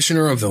 the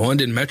Commissioner of the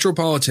London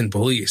Metropolitan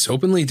Police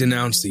openly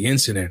denounced the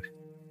incident,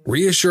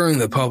 reassuring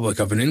the public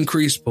of an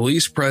increased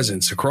police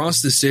presence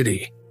across the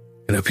city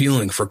and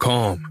appealing for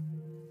calm.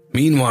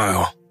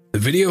 Meanwhile, the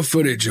video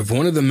footage of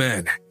one of the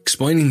men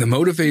explaining the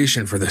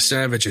motivation for the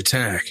savage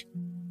attack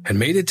had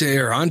made it to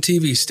air on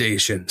TV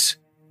stations,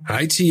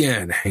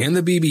 ITN, and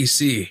the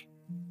BBC,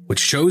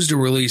 which chose to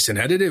release an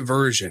edited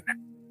version.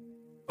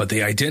 But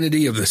the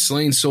identity of the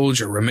slain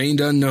soldier remained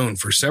unknown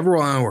for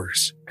several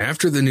hours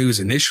after the news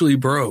initially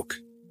broke.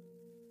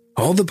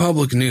 All the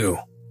public knew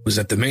was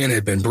that the man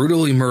had been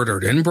brutally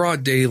murdered in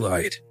broad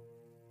daylight.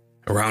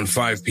 Around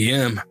 5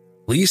 p.m.,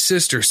 Lee's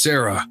sister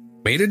Sarah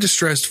made a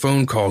distressed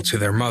phone call to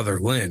their mother,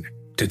 Lynn,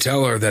 to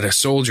tell her that a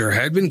soldier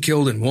had been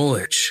killed in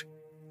Woolwich.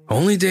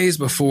 Only days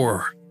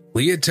before,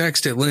 Lee had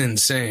texted Lynn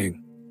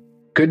saying,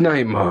 "Good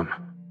night, Mom.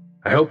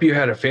 I hope you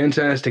had a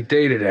fantastic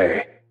day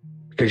today,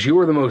 because you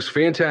were the most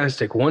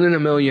fantastic 1 in a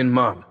million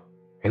mom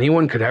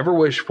anyone could ever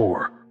wish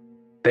for.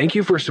 Thank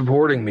you for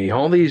supporting me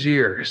all these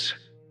years.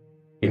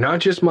 You're not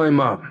just my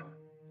mom,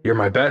 you're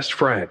my best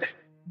friend.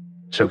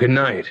 So good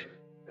night,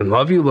 and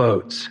love you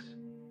loads."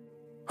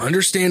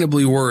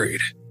 Understandably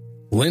worried,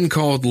 Lynn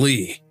called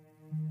Lee,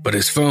 but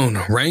his phone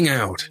rang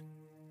out.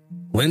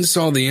 Lynn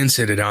saw the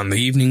incident on the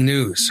evening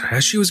news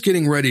as she was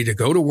getting ready to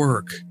go to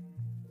work.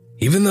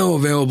 Even though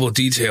available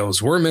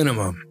details were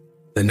minimum,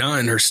 the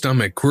knot in her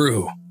stomach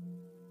grew.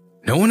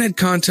 No one had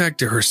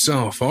contacted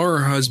herself or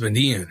her husband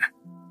Ian.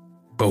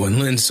 But when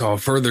Lynn saw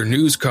further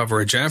news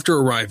coverage after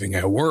arriving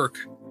at work,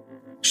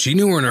 she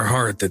knew in her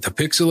heart that the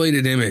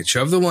pixelated image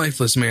of the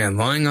lifeless man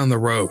lying on the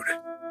road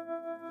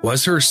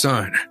was her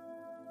son.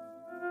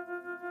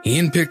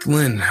 Ian picked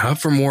Lynn up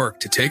from work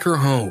to take her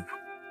home.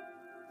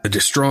 The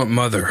distraught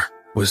mother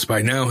was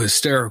by now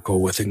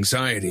hysterical with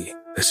anxiety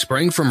that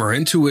sprang from her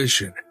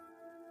intuition.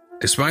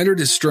 Despite her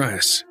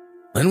distress,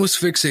 Lynn was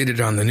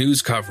fixated on the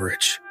news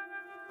coverage,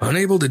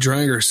 unable to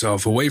drag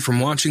herself away from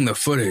watching the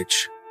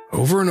footage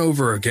over and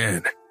over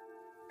again.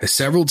 As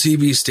several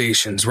TV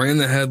stations ran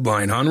the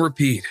headline on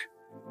repeat,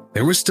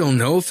 there was still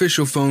no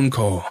official phone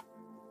call.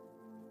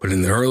 But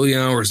in the early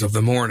hours of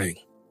the morning,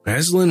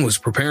 as Lynn was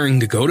preparing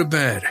to go to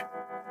bed,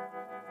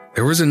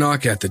 there was a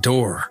knock at the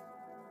door.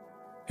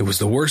 It was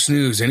the worst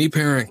news any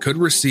parent could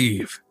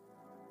receive.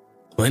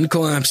 Lynn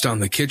collapsed on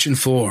the kitchen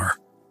floor,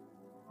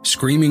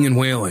 screaming and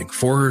wailing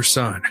for her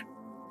son.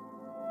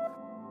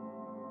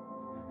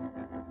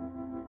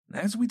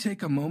 As we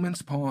take a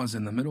moment's pause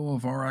in the middle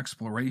of our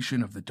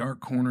exploration of the dark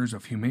corners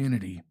of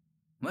humanity,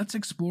 let's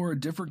explore a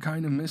different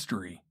kind of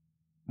mystery,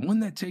 one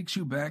that takes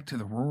you back to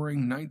the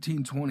roaring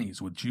 1920s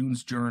with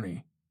June's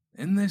Journey.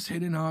 In this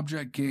hidden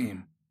object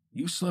game,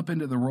 you slip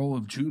into the role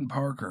of June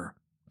Parker,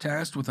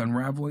 tasked with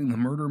unraveling the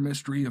murder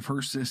mystery of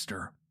her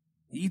sister.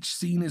 Each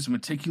scene is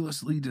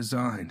meticulously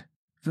designed,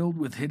 filled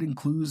with hidden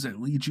clues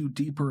that lead you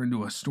deeper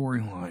into a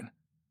storyline,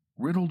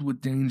 riddled with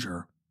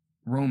danger,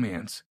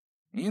 romance,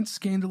 and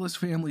scandalous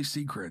family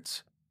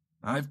secrets.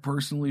 I've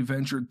personally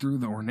ventured through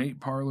the ornate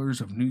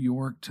parlors of New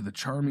York to the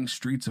charming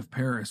streets of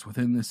Paris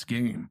within this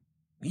game,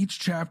 each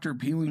chapter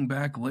peeling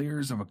back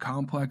layers of a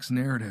complex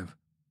narrative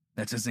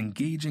that's as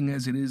engaging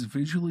as it is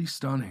visually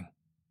stunning.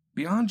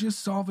 Beyond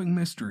just solving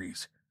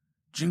mysteries,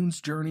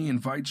 June's Journey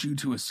invites you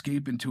to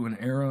escape into an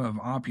era of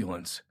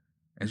opulence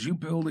as you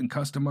build and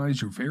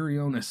customize your very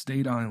own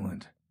estate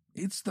island.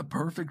 It's the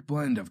perfect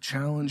blend of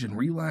challenge and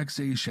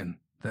relaxation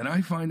that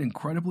I find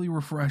incredibly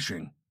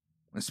refreshing,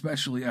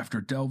 especially after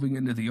delving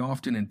into the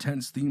often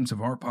intense themes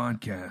of our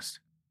podcast.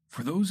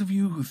 For those of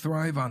you who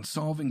thrive on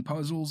solving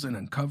puzzles and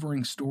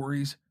uncovering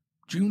stories,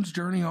 June's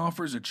Journey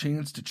offers a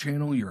chance to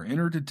channel your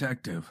inner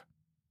detective.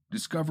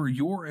 Discover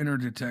your inner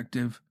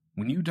detective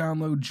when you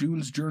download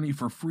June's Journey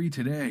for free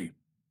today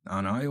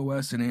on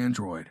iOS and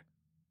Android.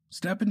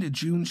 Step into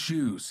June's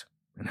shoes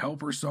and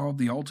help her solve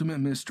the ultimate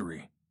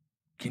mystery.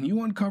 Can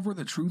you uncover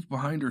the truth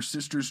behind her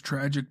sister's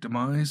tragic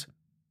demise?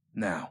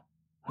 Now,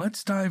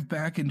 let's dive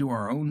back into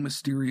our own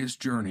mysterious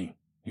journey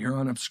here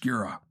on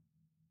Obscura.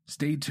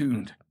 Stay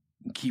tuned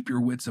and keep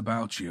your wits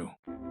about you.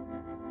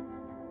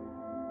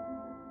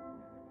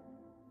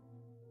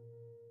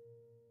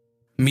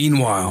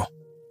 Meanwhile,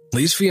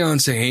 Lee's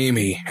fiancée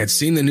Amy had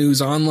seen the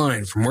news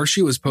online from where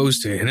she was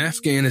posted in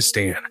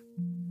Afghanistan.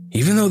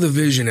 Even though the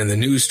vision in the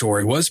news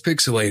story was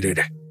pixelated,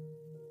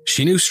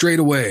 she knew straight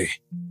away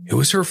it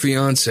was her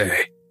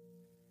fiancé.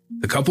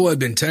 The couple had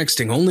been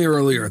texting only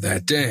earlier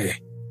that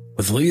day,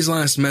 with Lee's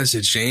last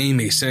message to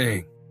Amy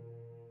saying,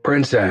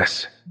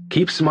 "Princess,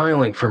 keep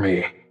smiling for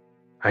me.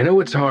 I know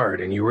it's hard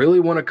and you really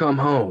want to come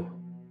home,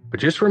 but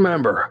just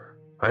remember,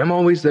 I am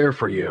always there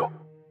for you,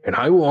 and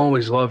I will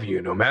always love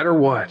you no matter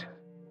what.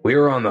 We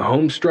are on the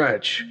home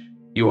stretch.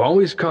 You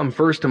always come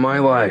first in my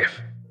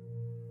life."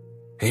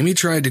 Amy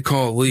tried to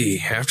call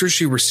Lee after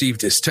she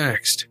received his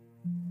text,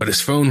 but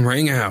his phone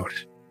rang out.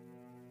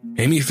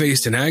 Amy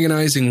faced an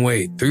agonizing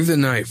wait through the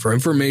night for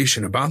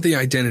information about the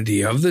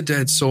identity of the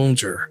dead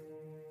soldier.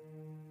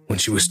 When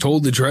she was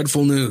told the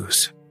dreadful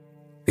news,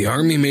 the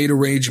army made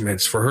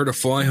arrangements for her to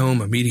fly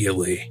home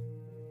immediately.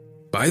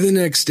 By the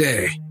next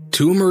day,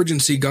 2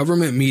 emergency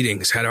government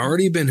meetings had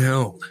already been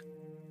held.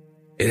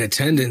 In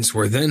attendance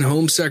were then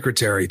Home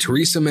Secretary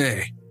Theresa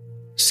May,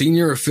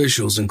 senior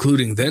officials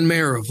including then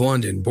Mayor of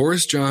London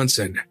Boris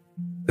Johnson,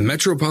 the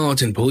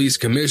Metropolitan Police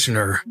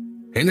Commissioner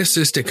and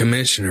Assistant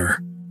Commissioner,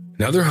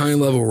 and other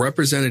high-level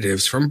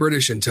representatives from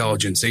British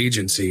intelligence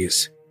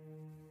agencies.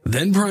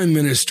 Then Prime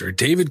Minister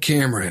David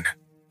Cameron,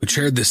 who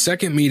chaired the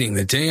second meeting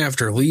the day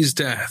after Lee's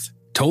death,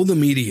 told the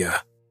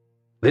media,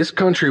 "This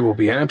country will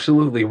be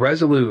absolutely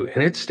resolute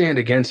in its stand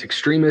against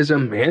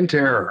extremism and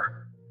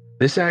terror.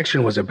 This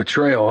action was a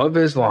betrayal of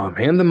Islam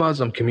and the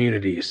Muslim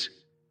communities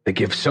that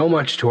give so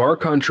much to our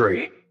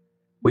country.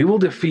 We will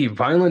defeat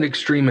violent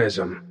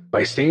extremism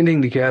by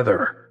standing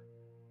together.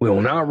 We will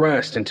not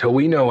rest until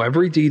we know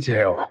every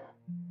detail.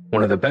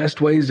 One of the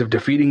best ways of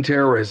defeating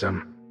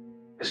terrorism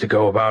is to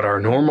go about our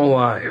normal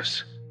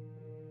lives.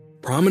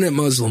 Prominent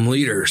Muslim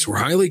leaders were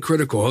highly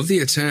critical of the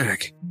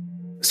attack.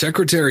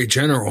 Secretary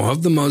General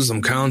of the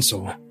Muslim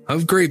Council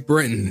of Great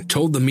Britain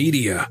told the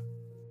media,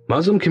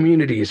 "Muslim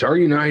communities are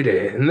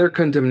united in their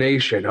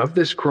condemnation of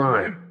this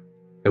crime.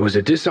 It was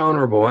a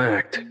dishonorable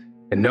act,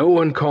 and no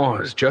one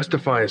cause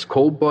justifies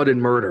cold-blooded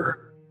murder.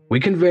 We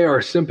convey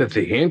our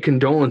sympathy and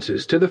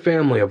condolences to the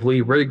family of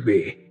Lee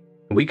Rigby,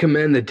 and we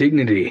commend the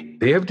dignity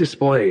they have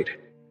displayed.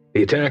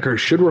 The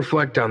attackers should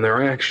reflect on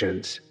their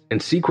actions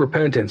and seek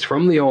repentance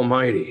from the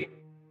Almighty.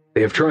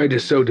 They have tried to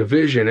sow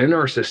division in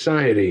our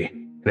society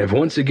and have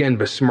once again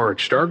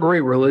besmirched our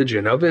great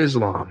religion of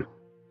Islam.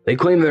 They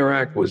claim their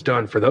act was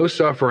done for those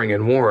suffering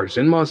in wars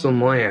in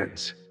Muslim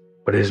lands,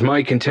 but it is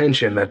my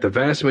contention that the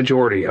vast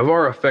majority of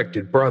our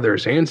affected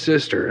brothers and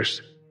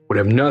sisters would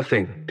have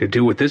nothing to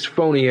do with this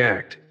phony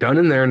act done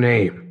in their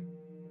name."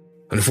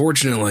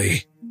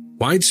 Unfortunately,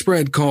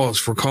 widespread calls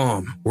for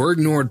calm were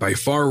ignored by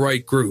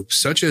far-right groups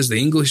such as the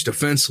English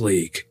Defence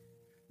League.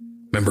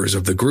 Members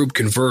of the group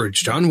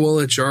converged on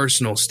Woolwich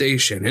Arsenal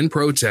Station in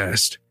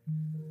protest,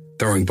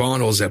 throwing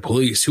bottles at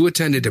police who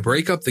attended to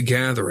break up the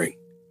gathering.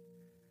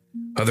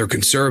 Other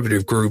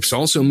conservative groups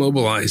also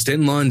mobilized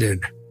in London,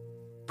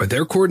 but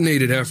their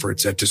coordinated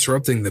efforts at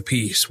disrupting the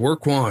peace were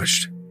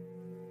quashed.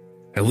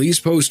 At Lee's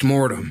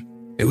post-mortem,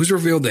 it was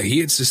revealed that he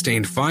had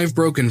sustained 5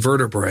 broken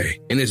vertebrae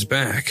in his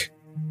back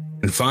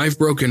and 5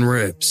 broken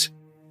ribs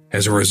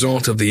as a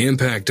result of the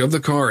impact of the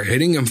car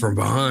hitting him from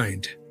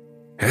behind.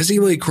 As he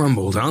lay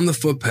crumbled on the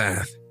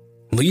footpath,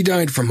 Lee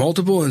died from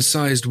multiple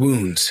incised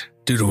wounds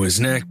due to his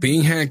neck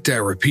being hacked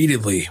at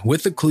repeatedly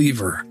with a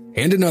cleaver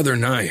and another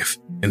knife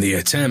in the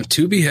attempt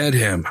to behead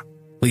him.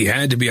 Lee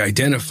had to be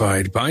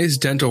identified by his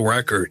dental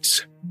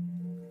records.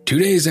 2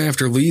 days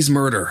after Lee's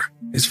murder,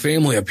 his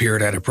family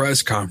appeared at a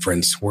press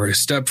conference where his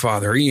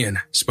stepfather Ian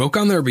spoke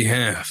on their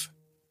behalf.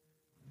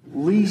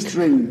 Lee's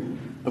dream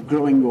of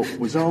growing up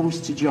was always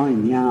to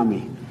join the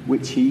army,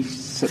 which he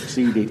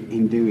succeeded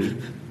in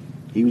doing.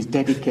 He was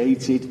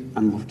dedicated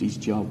and loved his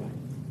job.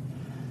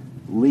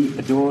 Lee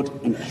adored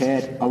and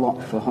cared a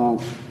lot for all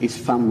his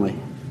family,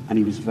 and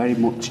he was very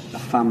much a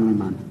family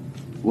man,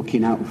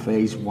 looking out for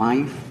his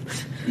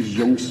wife, his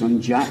young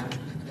son Jack,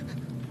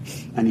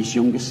 and his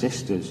younger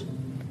sisters,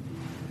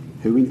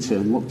 who in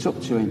turn looked up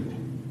to him.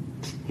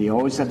 He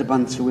always had a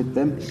banter with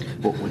them,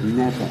 but would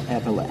never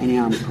ever let any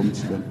harm come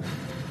to them.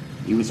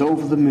 He was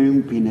over the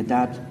moon being a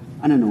dad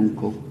and an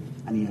uncle,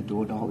 and he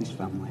adored all his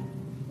family.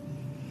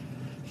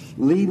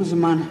 Lee was a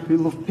man who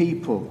loved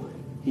people.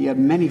 He had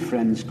many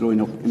friends growing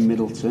up in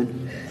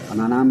Middleton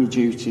and on army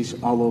duties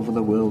all over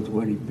the world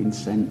where he'd been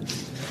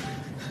sent.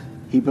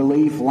 He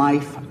believed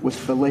life was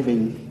for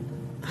living,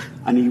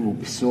 and he will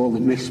be sorely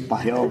missed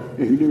by all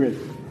who knew it.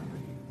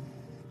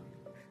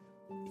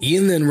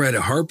 Ian then read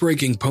a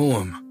heartbreaking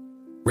poem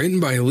written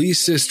by Lee's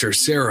sister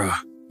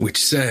Sarah,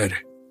 which said,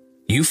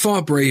 "You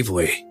fought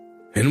bravely,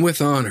 and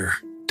with honor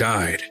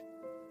died.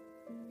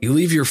 You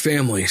leave your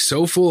family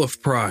so full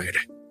of pride.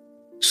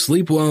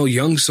 Sleep well,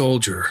 young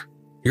soldier.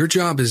 Your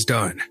job is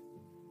done.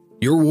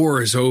 Your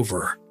war is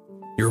over.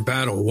 Your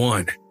battle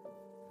won.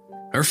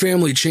 Our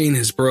family chain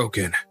is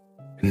broken,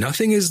 and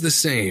nothing is the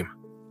same.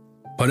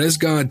 But as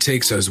God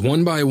takes us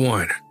one by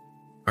one,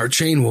 our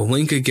chain will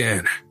link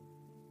again."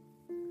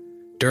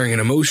 During an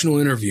emotional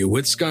interview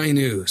with Sky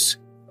News,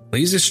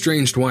 Lee's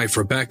estranged wife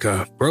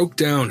Rebecca broke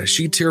down as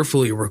she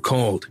tearfully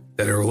recalled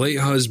that her late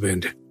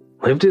husband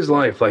lived his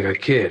life like a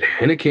kid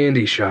in a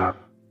candy shop.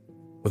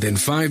 Within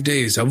 5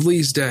 days of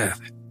Lee's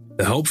death,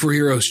 the Help for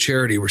Heroes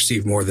charity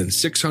received more than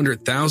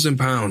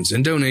 £600,000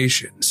 in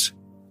donations.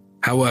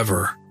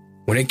 However,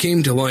 when it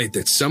came to light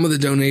that some of the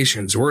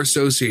donations were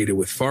associated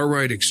with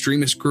far-right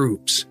extremist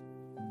groups,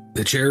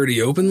 the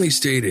charity openly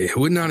stated it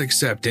would not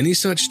accept any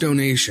such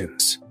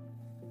donations.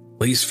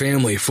 Lee's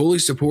family fully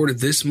supported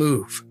this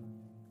move,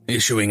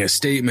 issuing a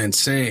statement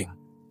saying,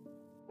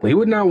 "Lee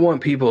would not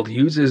want people to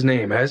use his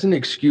name as an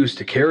excuse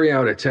to carry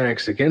out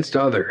attacks against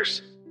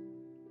others.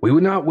 We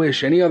would not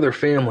wish any other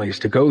families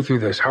to go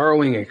through this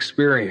harrowing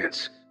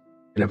experience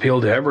and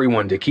appeal to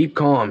everyone to keep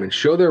calm and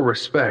show their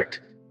respect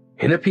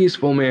in a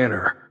peaceful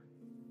manner."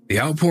 The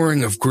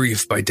outpouring of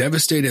grief by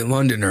devastated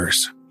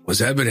Londoners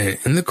was evident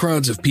in the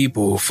crowds of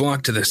people who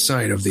flocked to the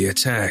site of the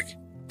attack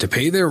to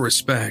pay their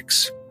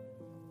respects.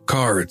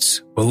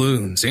 Cards,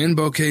 balloons, and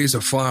bouquets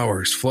of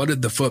flowers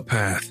flooded the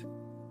footpath.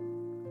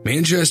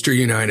 Manchester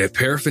United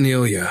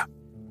paraphernalia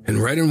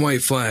and red and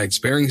white flags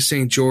bearing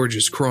St.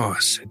 George's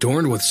Cross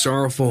adorned with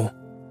sorrowful,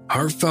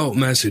 heartfelt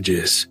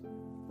messages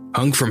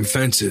hung from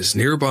fences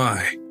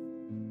nearby.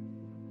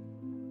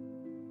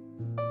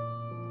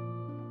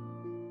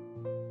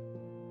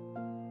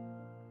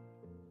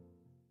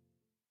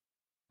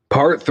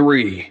 Part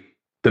 3.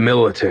 The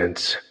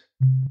Militants.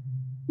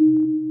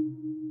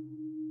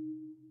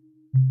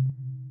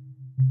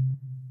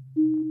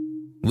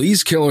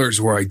 Lee's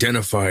killers were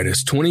identified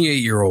as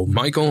 28-year-old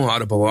Michael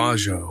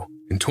Adebolajo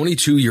and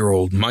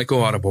 22-year-old Michael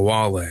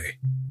Adebowale.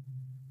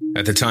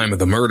 At the time of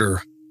the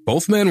murder,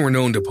 both men were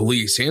known to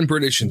police and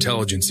British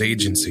intelligence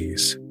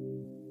agencies.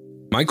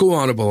 Michael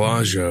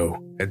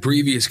Adebolajo had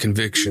previous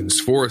convictions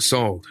for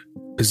assault,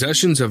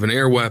 possessions of an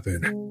air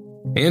weapon,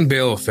 and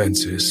bail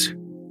offenses.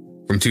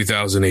 From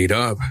 2008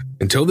 up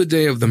until the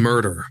day of the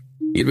murder,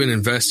 he had been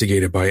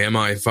investigated by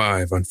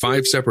MI5 on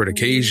 5 separate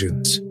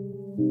occasions.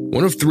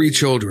 One of 3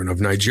 children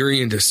of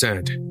Nigerian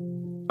descent,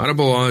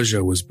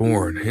 Adebolajo was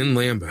born in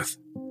Lambeth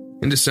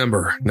in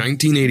December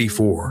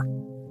 1984.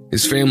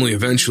 His family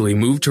eventually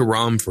moved to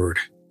Romford,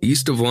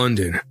 east of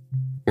London,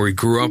 where he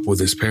grew up with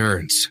his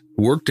parents,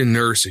 who worked in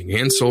nursing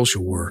and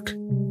social work.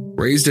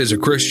 Raised as a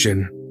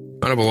Christian,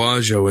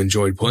 Adebolajo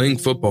enjoyed playing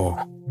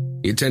football.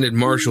 He attended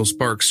Marshall's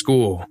Park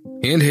School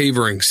and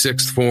Havering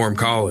Sixth Form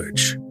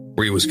College,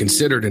 where he was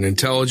considered an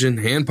intelligent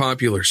and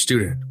popular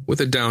student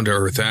with a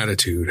down-to-earth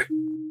attitude.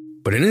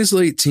 But in his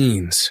late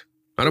teens,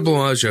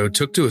 Adebolajo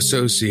took to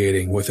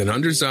associating with an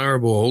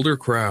undesirable older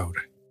crowd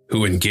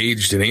who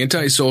engaged in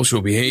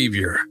antisocial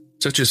behavior,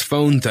 such as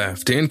phone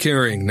theft and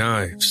carrying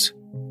knives.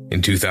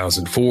 In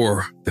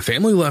 2004, the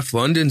family left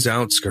London's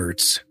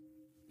outskirts,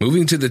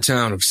 moving to the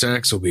town of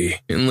Saxilby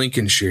in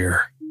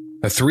Lincolnshire,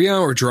 a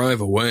 3-hour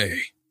drive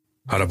away.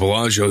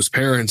 Adebolajo's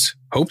parents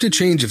hoped a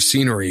change of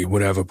scenery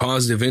would have a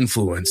positive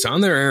influence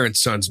on their errant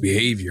son's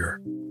behavior.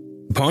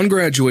 Upon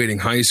graduating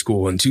high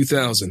school in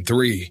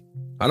 2003,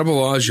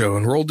 Adebolajo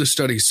enrolled to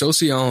study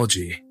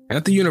sociology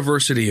at the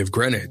University of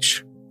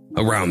Greenwich.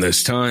 Around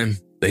this time,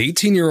 the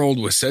 18-year-old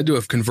was said to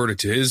have converted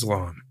to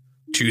Islam,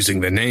 choosing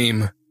the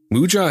name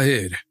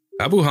Mujahid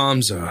Abu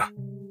Hamza,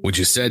 which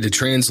is said to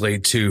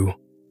translate to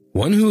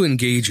one who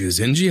engages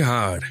in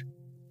jihad.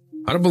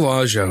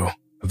 Adebolajo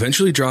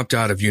eventually dropped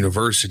out of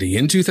university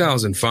in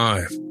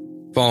 2005,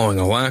 following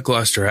a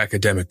lackluster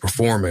academic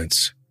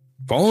performance.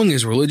 Following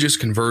his religious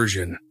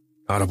conversion,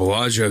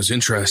 Adebolajo's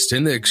interest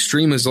in the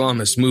extreme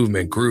Islamist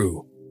movement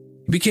grew.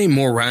 He became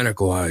more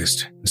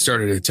radicalized and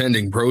started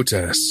attending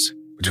protests.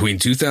 Between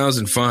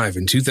 2005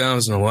 and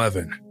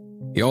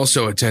 2011, he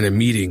also attended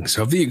meetings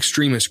of the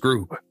extremist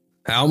group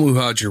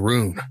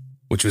Al-Muhajirun,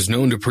 which was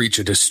known to preach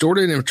a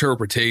distorted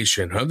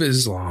interpretation of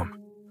Islam.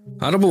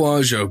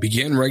 Adebolajo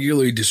began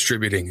regularly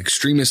distributing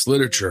extremist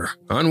literature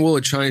on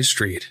Woolwich High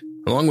Street,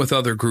 along with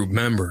other group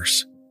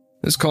members.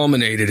 This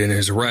culminated in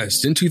his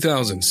arrest in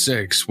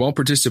 2006 while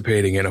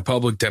participating in a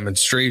public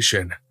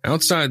demonstration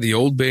outside the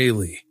Old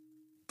Bailey,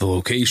 the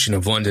location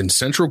of London's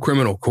Central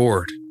Criminal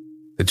Court.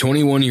 The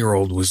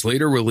 21-year-old was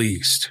later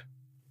released.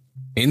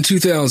 In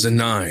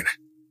 2009,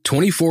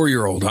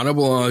 24-year-old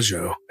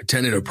Adebolajo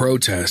attended a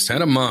protest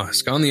at a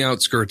mosque on the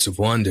outskirts of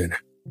London.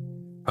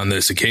 On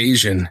this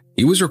occasion,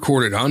 he was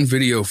recorded on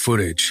video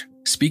footage,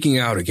 speaking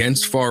out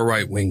against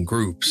far-right-wing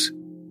groups.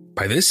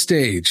 By this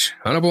stage,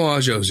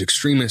 Adebolajo's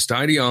extremist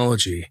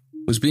ideology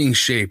was being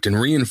shaped and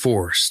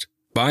reinforced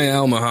by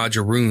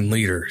Al-Muhajirun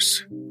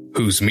leaders,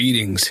 whose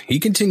meetings he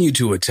continued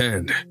to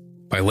attend.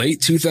 By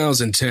late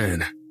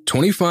 2010,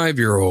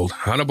 25-year-old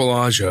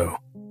Adebolajo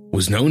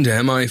was known to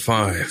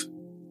MI5.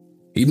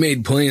 He'd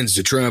made plans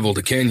to travel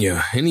to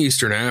Kenya in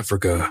Eastern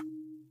Africa,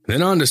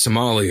 then on to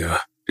Somalia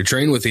to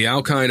train with the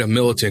Al-Qaeda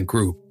militant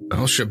group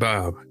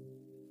Al-Shabaab.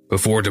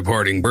 Before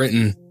departing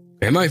Britain,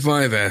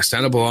 MI5 asked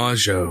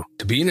Adebolajo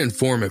to be an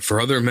informant for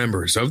other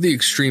members of the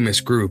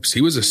extremist groups he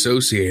was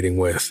associating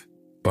with,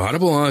 but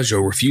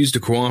Adebolajo refused to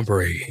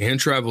cooperate and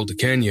traveled to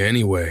Kenya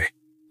anyway,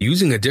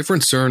 using a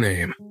different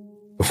surname.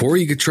 Before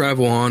he could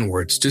travel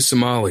onwards to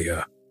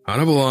Somalia,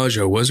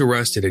 Adebolajo was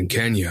arrested in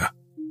Kenya,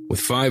 with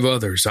 5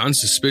 others on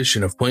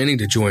suspicion of planning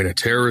to join a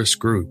terrorist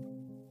group.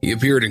 He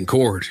appeared in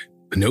court,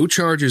 but no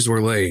charges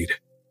were laid.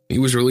 He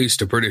was released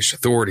to British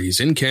authorities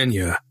in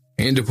Kenya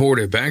and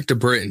deported back to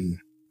Britain.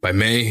 By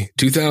May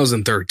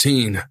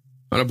 2013,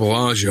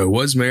 Adebolajo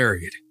was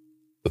married,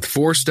 with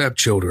 4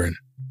 stepchildren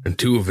and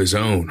 2 of his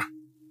own.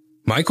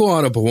 Michael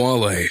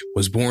Adebowale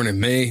was born in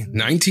May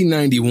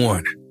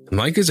 1991, and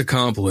like his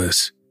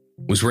accomplice,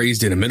 was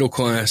raised in a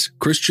middle-class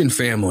Christian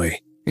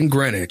family in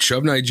Greenwich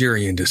of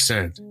Nigerian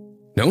descent.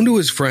 Known to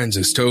his friends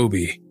as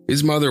Toby,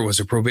 his mother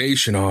was a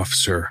probation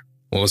officer,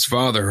 while his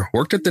father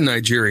worked at the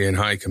Nigerian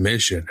High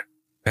Commission.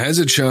 As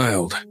a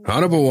child,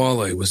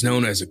 Adebowale was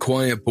known as a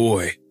quiet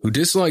boy who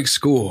disliked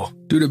school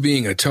due to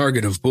being a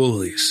target of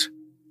bullies.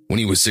 When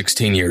he was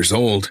 16 years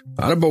old,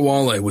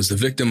 Adebowale was the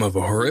victim of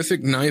a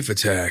horrific knife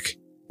attack,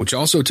 which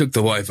also took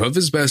the life of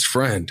his best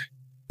friend.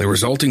 The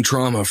resulting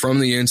trauma from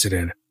the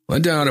incident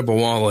led to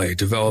Adebowale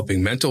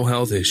developing mental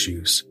health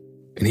issues,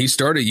 and he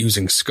started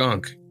using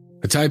skunk,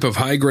 a type of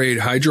high-grade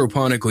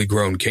hydroponically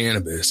grown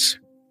cannabis.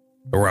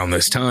 Around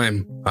this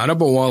time,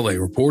 Adebowale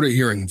reported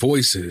hearing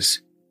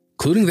voices,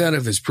 including that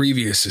of his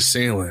previous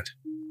assailant.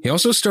 He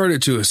also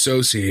started to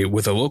associate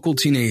with a local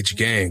teenage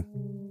gang,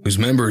 whose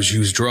members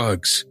used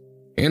drugs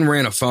and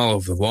ran afoul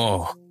of the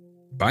law.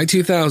 By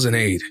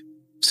 2008,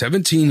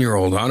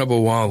 17-year-old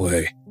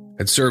Adebowale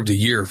had served a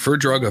year for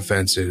drug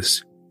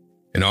offenses.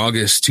 In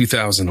August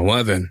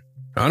 2011,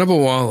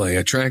 Adebowale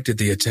attracted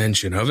the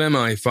attention of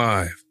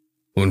MI5,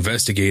 who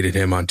investigated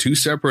him on 2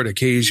 separate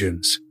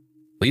occasions,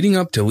 leading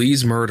up to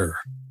Lee's murder.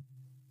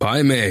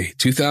 By May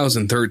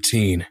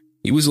 2013,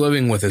 he was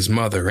living with his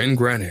mother in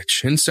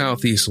Greenwich in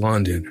southeast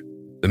London.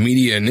 The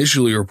media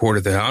initially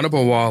reported that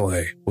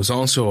Adebowale was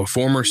also a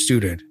former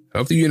student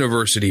of the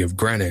University of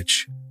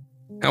Greenwich.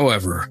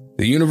 However,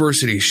 the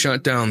university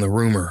shut down the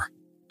rumor,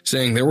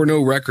 saying there were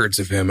no records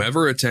of him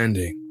ever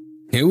attending.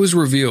 It was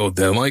revealed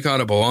that, like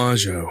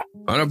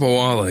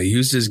Adebowale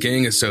used his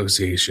gang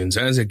associations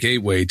as a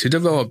gateway to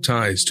develop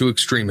ties to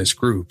extremist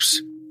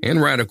groups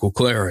and radical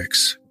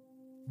clerics.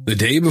 The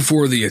day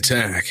before the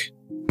attack,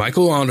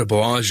 Michael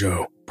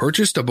Adebowale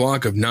purchased a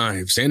block of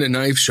knives and a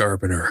knife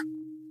sharpener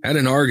at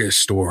an Argos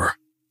store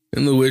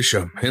in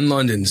Lewisham in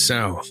London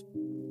South.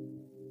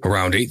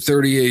 Around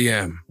 8:30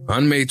 a.m.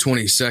 on May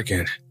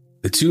 22nd,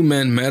 the 2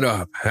 men met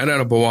up at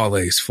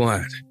Adebowale's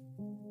flat.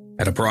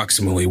 At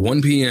approximately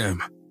 1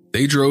 p.m.,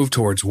 they drove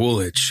towards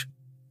Woolwich,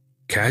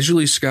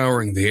 casually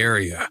scouring the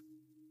area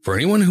for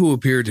anyone who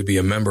appeared to be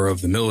a member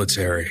of the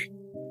military.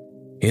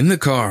 In the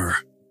car,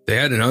 they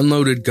had an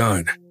unloaded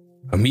gun,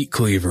 a meat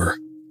cleaver,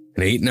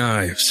 and 8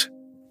 knives.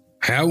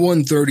 At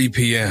 1:30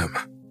 p.m.,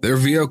 their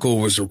vehicle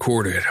was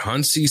recorded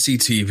on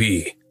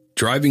CCTV,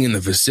 driving in the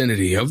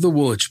vicinity of the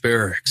Woolwich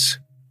barracks.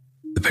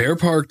 The pair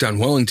parked on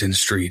Wellington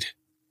Street,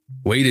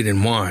 waited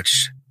and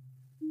watched.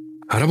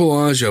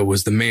 Adebowale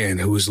was the man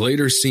who was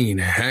later seen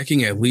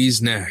hacking at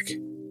Lee's neck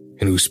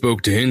and who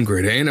spoke to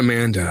Ingrid and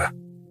Amanda,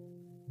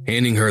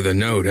 handing her the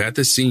note at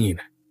the scene.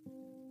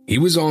 He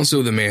was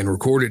also the man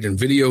recorded in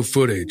video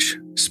footage,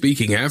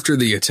 speaking after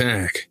the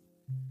attack.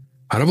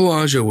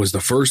 Adebowale was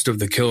the first of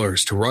the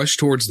killers to rush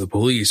towards the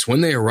police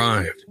when they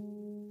arrived.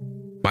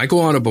 Michael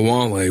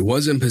Adebowale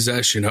was in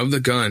possession of the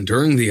gun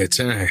during the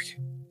attack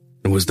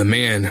and was the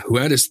man who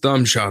had his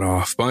thumb shot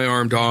off by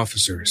armed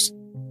officers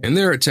in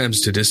their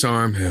attempts to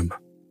disarm him.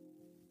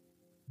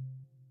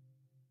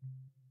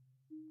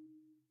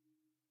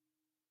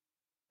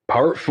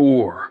 Part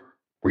 4.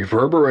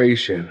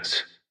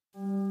 Reverberations.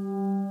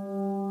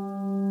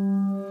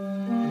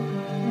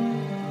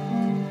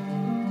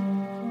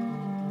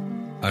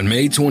 On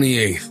May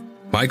 28th,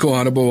 Michael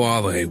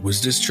Adebowale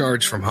was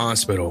discharged from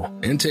hospital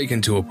and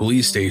taken to a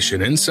police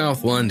station in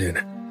South London,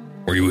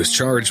 where he was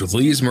charged with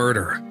Lee's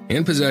murder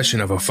and possession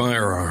of a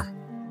firearm.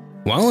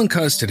 While in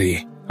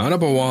custody,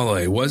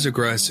 Adebowale was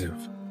aggressive.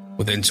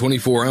 Within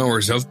 24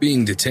 hours of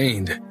being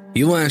detained,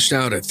 he lashed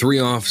out at 3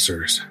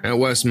 officers at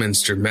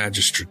Westminster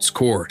Magistrates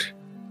Court.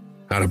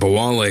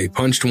 Adebowale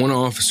punched one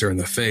officer in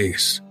the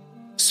face,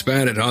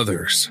 spat at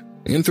others,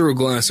 and threw a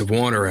glass of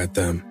water at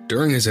them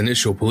during his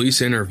initial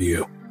police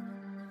interview.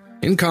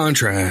 In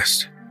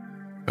contrast,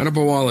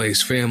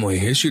 Adebowale's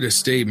family issued a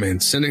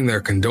statement sending their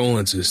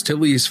condolences to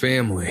Lee's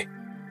family.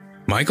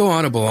 Michael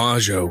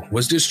Adebowale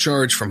was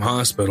discharged from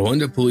hospital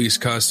into police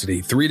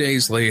custody 3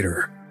 days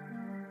later.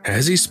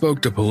 As he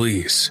spoke to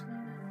police,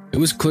 it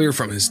was clear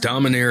from his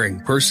domineering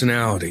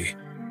personality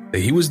that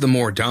he was the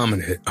more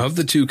dominant of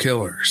the 2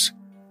 killers.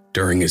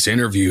 During his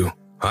interview,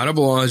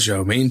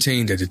 Adebowale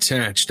maintained a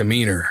detached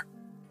demeanor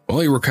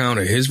while he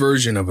recounted his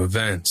version of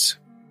events.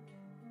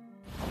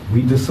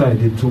 We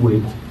decided to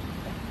wait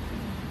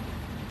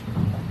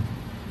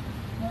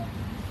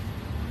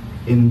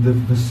in the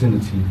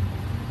vicinity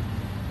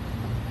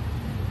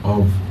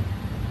of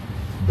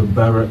the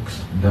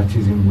barracks that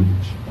is in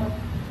Woolwich.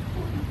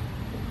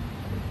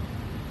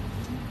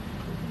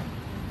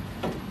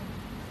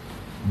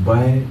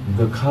 By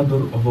the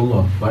qadr of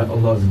Allah, by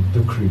Allah's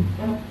decree,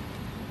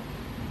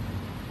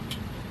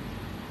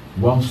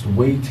 whilst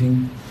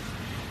waiting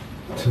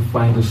to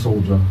find a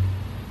soldier,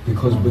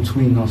 because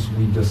between us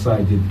we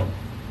decided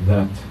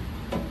that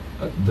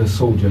the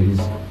soldier is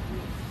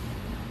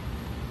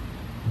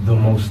the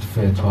most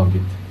fair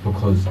target,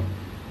 because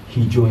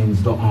he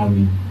joins the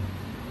army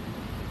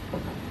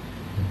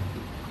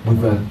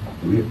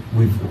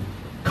with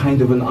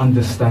kind of an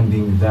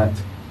understanding that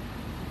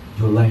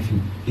your life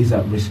is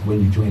at risk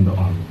when you join the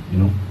army, you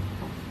know.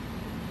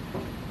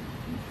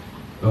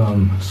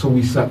 So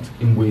we sat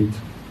in wait,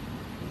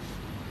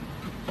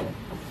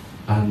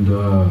 and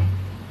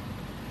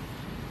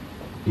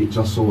it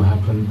just so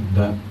happened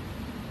that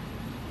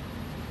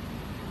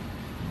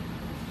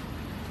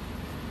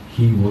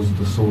he was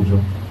the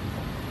soldier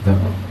that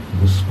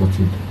was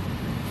spotted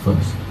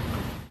first.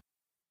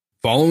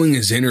 Following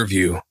his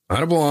interview,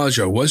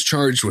 Adebowale was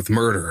charged with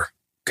murder,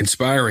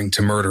 conspiring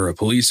to murder a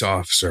police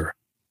officer,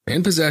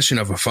 and possession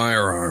of a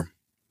firearm.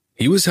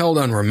 He was held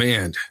on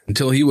remand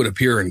until he would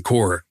appear in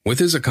court with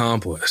his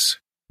accomplice.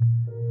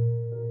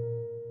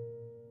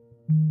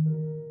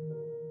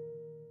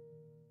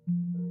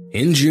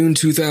 In June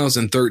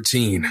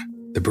 2013,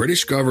 the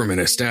British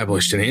government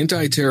established an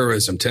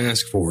anti-terrorism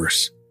task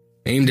force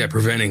aimed at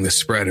preventing the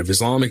spread of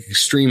Islamic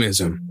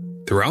extremism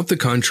throughout the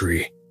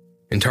country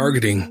and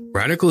targeting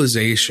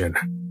radicalization.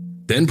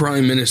 Then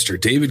Prime Minister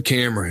David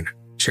Cameron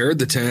chaired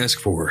the task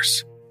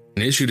force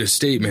and issued a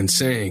statement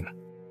saying,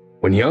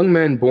 "When young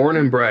men born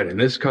and bred in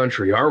this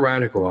country are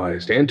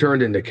radicalized and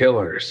turned into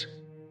killers,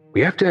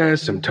 We have to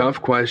ask some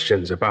tough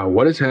questions about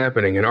what is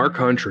happening in our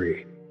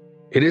country.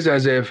 It is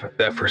as if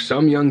that for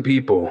some young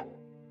people,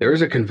 there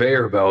is a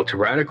conveyor belt to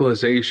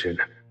radicalization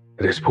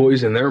that has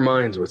poisoned their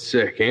minds with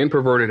sick and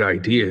perverted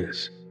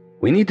ideas.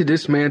 We need to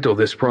dismantle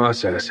this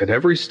process at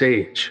every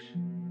stage.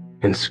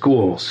 In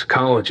schools,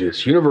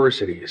 colleges,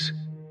 universities,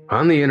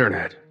 on the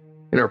internet,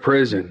 in our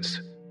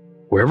prisons,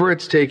 wherever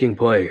it's taking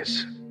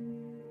place.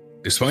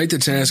 Despite the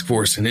task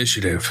force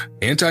initiative,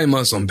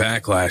 anti-Muslim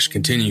backlash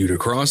continued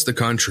across the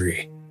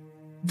country.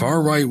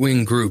 Far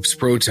right-wing groups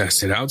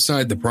protested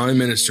outside the Prime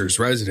Minister's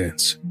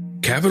residence,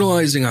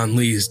 capitalizing on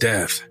Lee's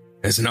death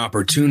as an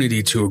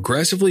opportunity to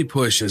aggressively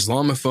push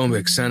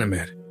Islamophobic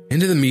sentiment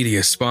into the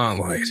media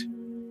spotlight.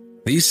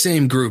 These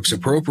same groups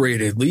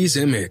appropriated Lee's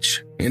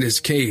image and his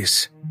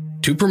case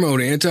to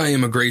promote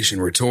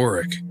anti-immigration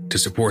rhetoric to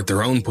support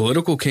their own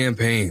political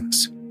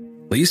campaigns.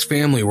 Lee's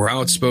family were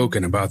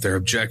outspoken about their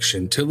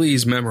objection to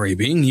Lee's memory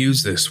being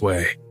used this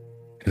way,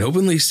 and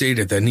openly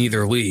stated that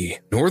neither Lee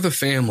nor the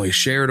family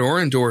shared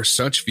or endorsed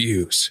such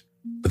views,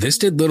 but this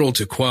did little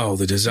to quell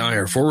the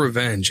desire for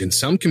revenge in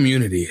some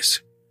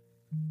communities.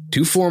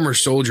 2 former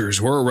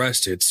soldiers were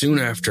arrested soon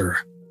after,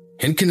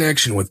 in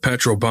connection with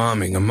petrol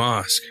bombing a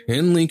mosque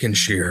in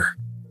Lincolnshire.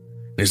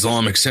 An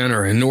Islamic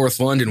center in North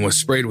London was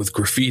sprayed with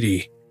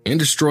graffiti and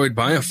destroyed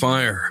by a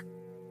fire.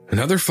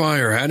 Another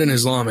fire at an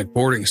Islamic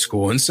boarding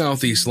school in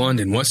southeast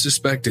London was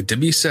suspected to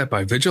be set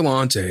by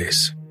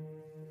vigilantes.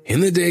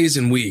 In the days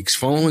and weeks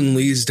following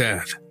Lee's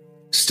death,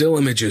 still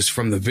images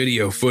from the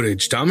video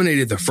footage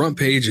dominated the front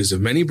pages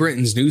of many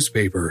Britain's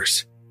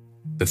newspapers.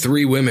 The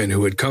 3 women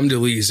who had come to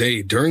Lee's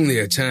aid during the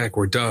attack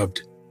were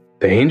dubbed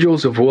the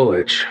Angels of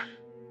Woolwich.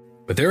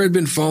 But there had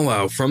been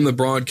fallout from the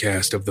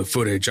broadcast of the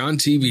footage on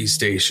TV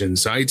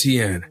stations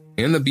ITN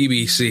and the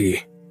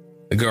BBC.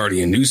 The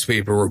Guardian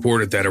newspaper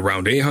reported that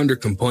around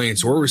 800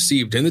 complaints were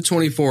received in the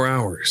 24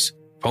 hours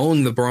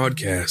following the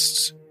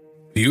broadcasts.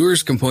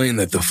 Viewers complained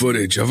that the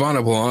footage of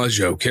Ana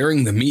Bellagio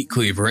carrying the meat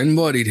cleaver in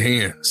bloodied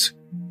hands,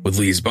 with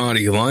Lee's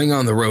body lying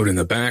on the road in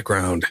the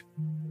background,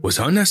 was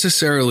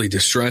unnecessarily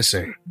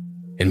distressing.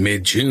 In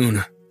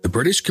mid-June, the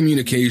British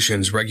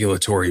Communications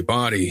Regulatory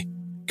Body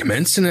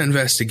commenced an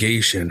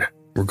investigation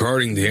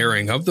regarding the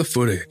airing of the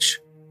footage.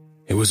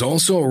 It was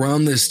also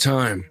around this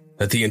time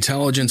that the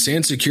Intelligence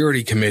and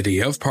Security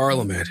Committee of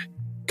Parliament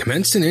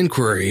commenced an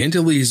inquiry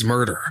into Lee's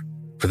murder.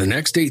 For the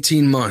next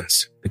 18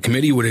 months, the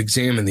committee would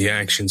examine the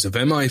actions of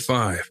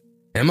MI5,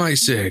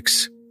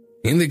 MI6,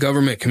 and the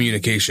government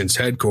communications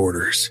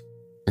headquarters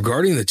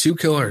regarding the 2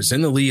 killers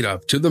in the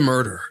lead-up to the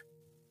murder.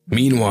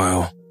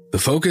 Meanwhile, the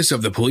focus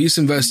of the police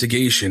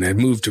investigation had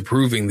moved to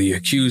proving the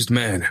accused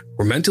men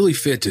were mentally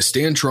fit to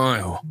stand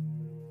trial.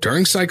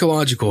 During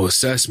psychological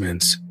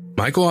assessments,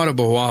 Michael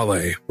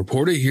Adebowale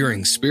reported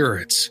hearing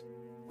spirits,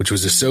 which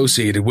was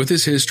associated with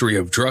his history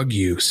of drug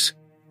use.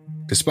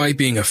 Despite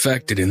being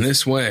affected in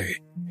this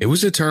way, it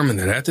was determined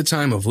that at the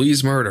time of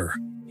Lee's murder,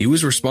 he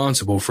was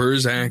responsible for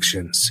his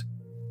actions.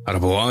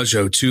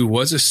 Adebowale, too,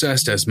 was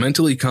assessed as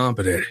mentally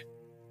competent.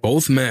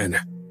 Both men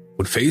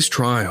would face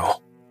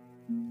trial.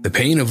 The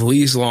pain of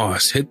Lee's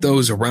loss hit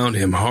those around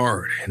him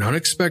hard in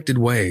unexpected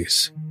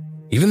ways.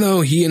 Even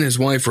though he and his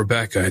wife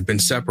Rebecca had been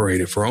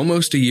separated for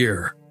almost a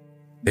year,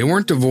 they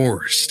weren't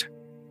divorced,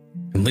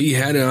 and Lee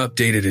hadn't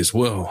updated his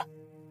will.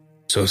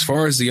 So as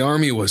far as the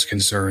army was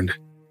concerned,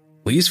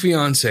 Lee's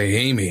fiancée,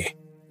 Amy,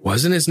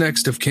 wasn't his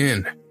next of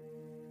kin.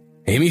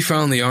 Amy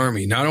found the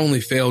army not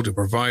only failed to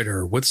provide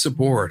her with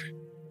support,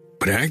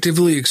 but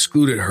actively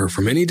excluded her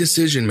from any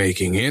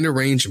decision-making and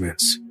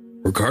arrangements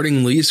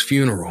regarding Lee's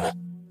funeral.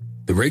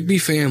 The Rigby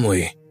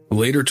family, who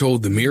later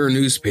told the Mirror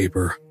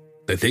newspaper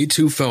that they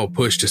too felt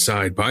pushed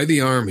aside by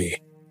the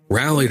army,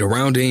 rallied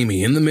around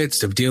Amy in the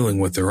midst of dealing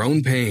with their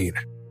own pain,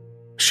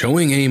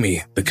 showing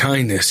Amy the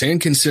kindness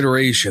and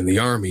consideration the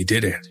army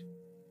didn't.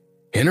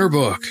 In her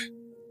book,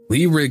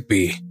 Lee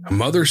Rigby, A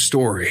Mother's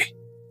Story,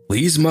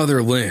 Lee's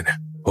mother, Lynn,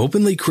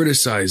 openly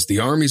criticized the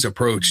army's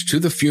approach to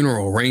the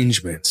funeral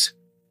arrangements,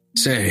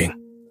 saying,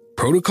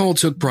 "Protocol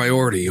took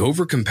priority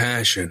over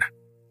compassion,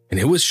 and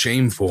it was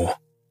shameful."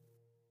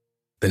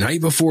 The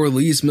night before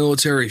Lee's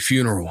military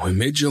funeral in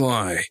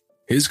mid-July,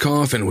 his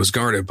coffin was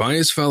guarded by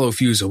his fellow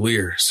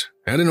Fusiliers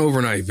at an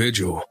overnight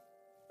vigil.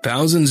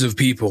 Thousands of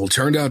people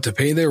turned out to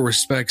pay their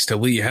respects to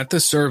Lee at the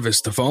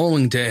service the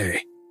following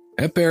day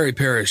at Bury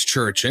Parish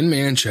Church in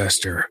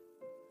Manchester,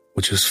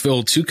 which was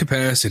filled to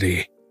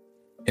capacity.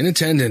 In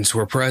attendance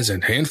were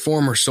present and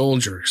former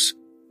soldiers,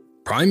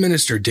 Prime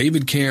Minister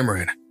David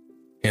Cameron,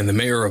 and the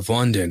Mayor of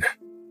London.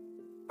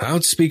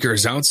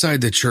 Loudspeakers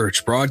outside the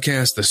church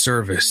broadcast the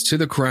service to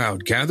the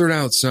crowd gathered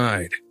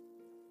outside.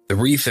 The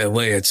wreath that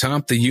lay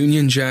atop the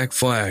Union Jack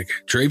flag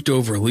draped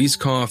over Lee's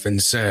coffin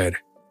said,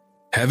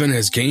 "Heaven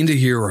has gained a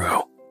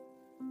hero."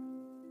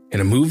 In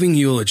a moving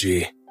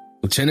eulogy,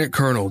 Lieutenant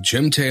Colonel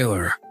Jim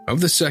Taylor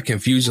of the 2nd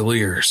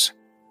Fusiliers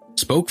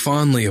spoke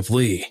fondly of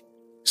Lee,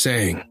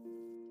 saying,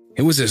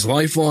 "It was his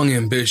lifelong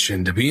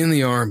ambition to be in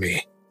the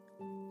Army.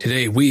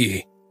 Today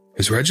we,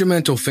 his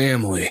regimental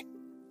family,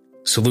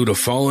 salute a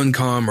fallen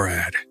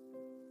comrade.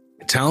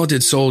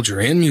 talented soldier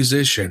and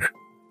musician,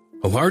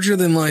 a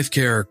larger-than-life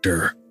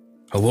character,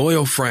 a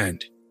loyal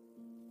friend,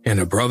 and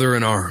a brother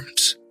in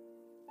arms.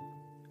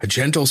 A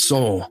gentle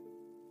soul,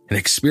 an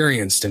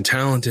experienced and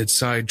talented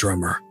side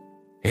drummer,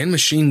 and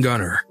machine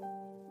gunner.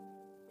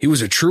 He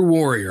was a true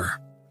warrior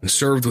and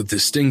served with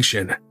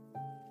distinction.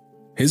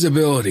 His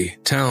ability,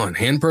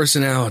 talent, and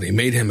personality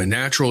made him a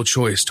natural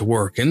choice to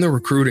work in the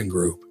recruiting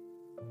group.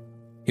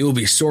 He will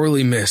be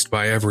sorely missed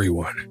by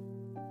everyone.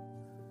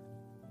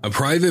 A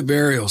private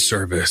burial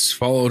service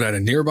followed at a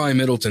nearby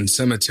Middleton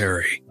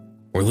cemetery,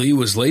 where Lee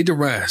was laid to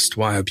rest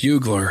while a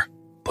bugler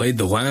played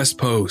the last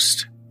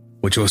post,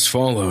 which was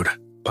followed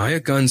by a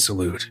gun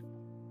salute.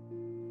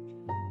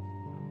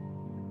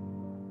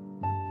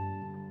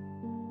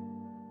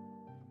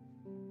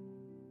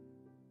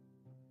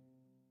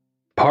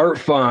 Part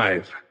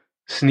 5.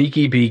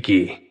 Sneaky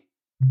Beaky.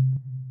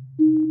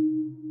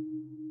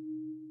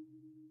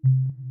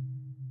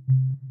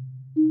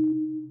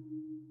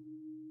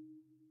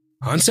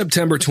 On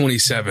September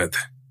 27th,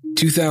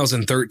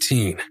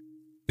 2013,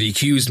 the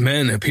accused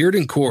men appeared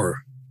in court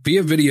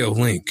via video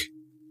link.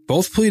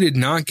 Both pleaded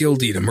not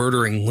guilty to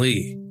murdering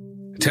Lee,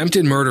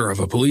 attempted murder of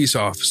a police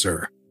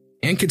officer,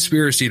 and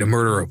conspiracy to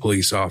murder a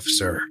police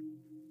officer.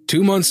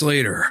 2 months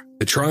later,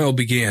 the trial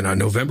began on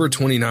November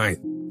 29th.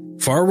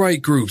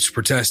 Far-right groups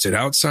protested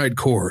outside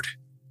court,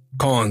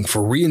 calling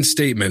for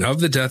reinstatement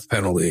of the death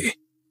penalty.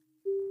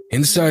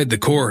 Inside the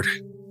court,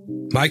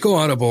 Michael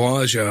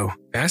Adebolajo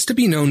asked to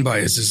be known by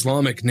his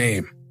Islamic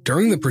name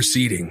during the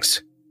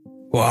proceedings,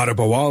 while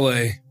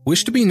Adebowale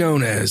wished to be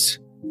known as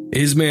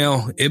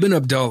Ismail ibn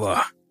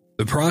Abdullah.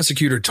 The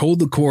prosecutor told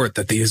the court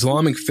that the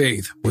Islamic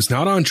faith was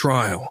not on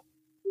trial,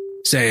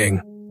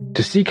 saying,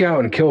 "To seek out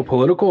and kill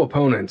political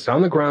opponents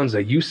on the grounds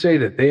that you say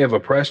that they have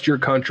oppressed your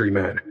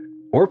countrymen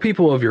or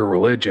people of your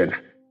religion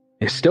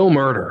is still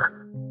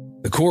murder."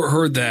 The court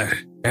heard that,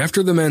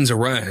 after the men's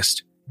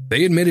arrest,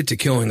 they admitted to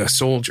killing a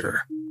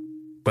soldier,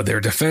 but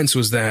their defense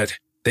was that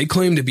they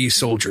claimed to be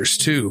soldiers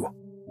too.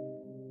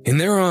 In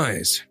their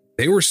eyes,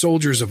 they were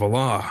soldiers of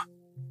Allah,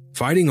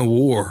 fighting a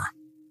war.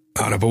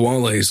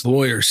 Adebowale's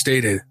lawyer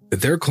stated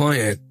that their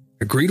client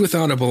agreed with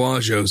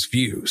Adebolajo's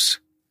views.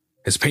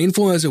 As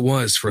painful as it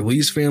was for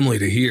Lee's family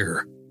to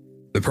hear,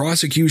 the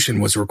prosecution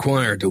was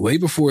required to lay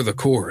before the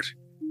court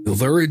the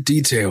lurid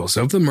details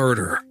of the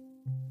murder.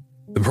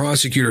 The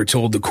prosecutor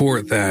told the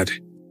court that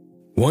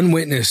one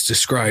witness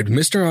described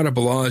Mr.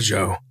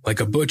 Adebolajo like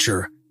a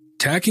butcher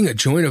tacking a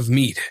joint of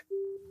meat.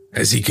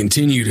 As he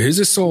continued his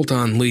assault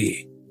on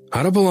Lee,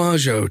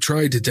 Adebolajo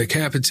tried to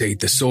decapitate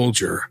the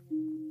soldier,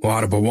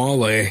 while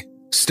Adebowale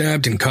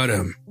stabbed and cut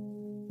him.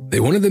 They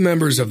wanted the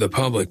members of the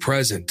public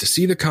present to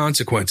see the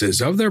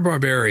consequences of their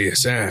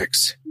barbarous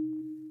acts.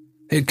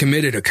 They had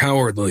committed a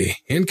cowardly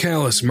and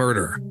callous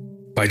murder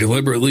by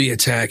deliberately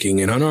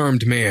attacking an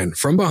unarmed man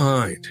from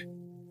behind,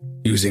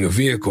 using a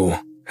vehicle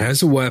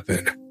as a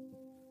weapon.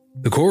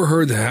 The court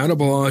heard that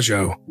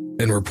Adebolajo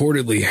then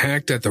reportedly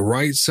hacked at the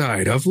right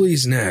side of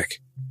Lee's neck,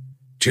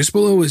 just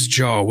below his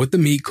jaw with the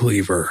meat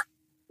cleaver,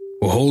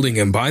 while holding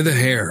him by the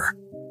hair,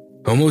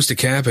 almost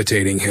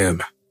decapitating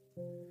him.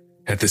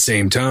 At the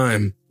same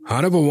time,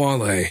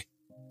 Adebowale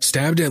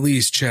stabbed at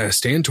Lee's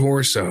chest and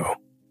torso.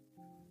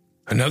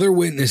 Another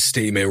witness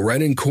statement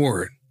read in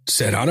court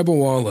said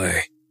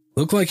Adebowale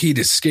looked like he'd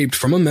escaped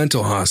from a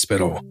mental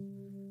hospital.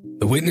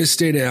 The witness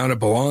stated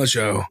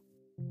Adebolajo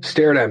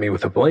stared at me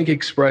with a blank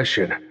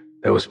expression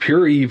that was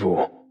pure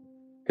evil.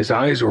 His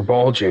eyes were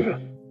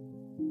bulging.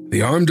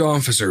 The armed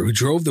officer who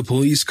drove the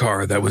police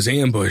car that was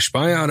ambushed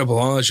by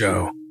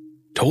Adebolajo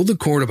told the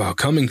court about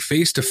coming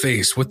face to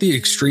face with the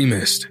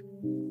extremist,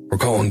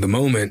 recalling the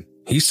moment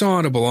he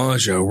saw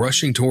Adebolajo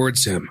rushing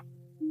towards him,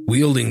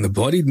 wielding the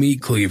bloodied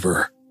meat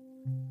cleaver.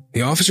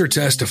 The officer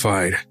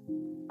testified,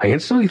 "I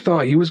instantly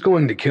thought he was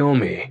going to kill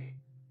me.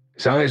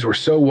 His eyes were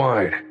so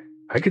wide,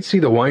 I could see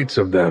the whites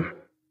of them."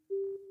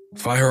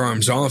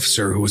 Firearms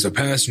officer who was a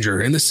passenger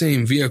in the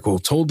same vehicle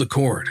told the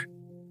court,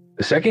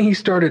 "The second he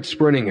started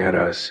sprinting at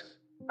us,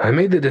 I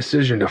made the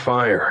decision to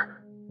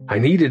fire. I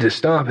needed to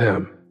stop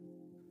him."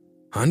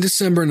 On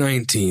December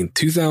 19,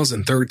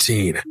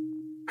 2013,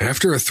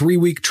 after a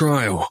 3-week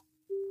trial,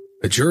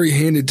 the jury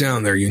handed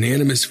down their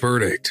unanimous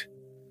verdict.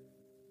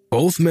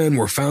 Both men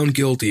were found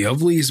guilty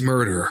of Lee's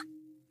murder.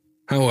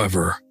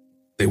 However,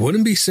 they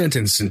wouldn't be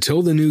sentenced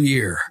until the new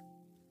year.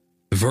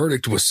 The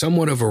verdict was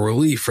somewhat of a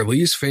relief for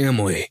Lee's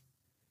family,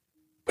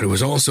 but it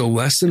was also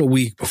less than a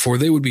week before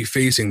they would be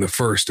facing the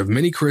first of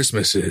many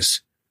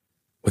Christmases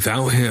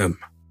without him.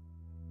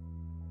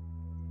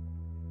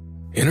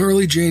 In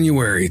early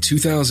January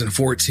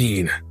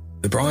 2014,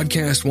 the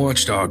broadcast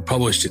watchdog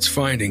published its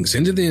findings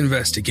into the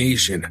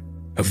investigation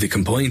of the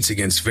complaints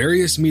against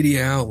various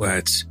media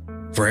outlets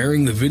for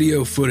airing the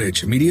video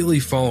footage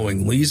immediately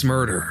following Lee's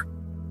murder.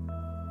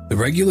 The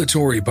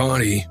regulatory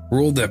body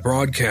ruled that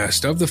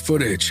broadcast of the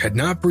footage had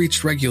not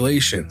breached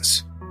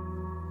regulations,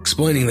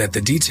 explaining that the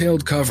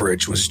detailed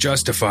coverage was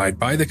justified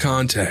by the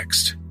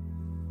context.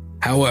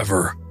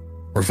 However,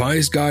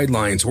 revised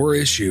guidelines were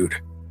issued.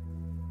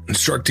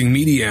 instructing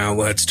media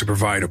outlets to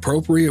provide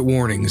appropriate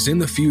warnings in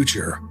the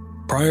future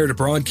prior to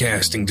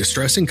broadcasting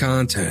distressing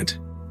content.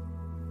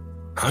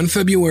 On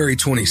February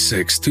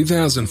 26,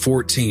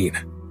 2014,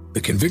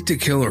 the convicted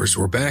killers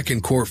were back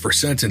in court for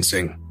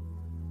sentencing,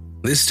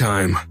 this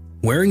time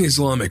wearing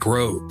Islamic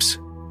robes.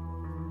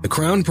 The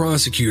Crown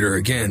prosecutor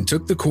again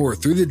took the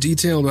court through the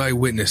detailed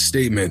eyewitness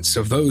statements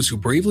of those who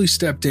bravely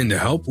stepped in to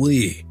help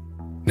Lee,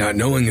 not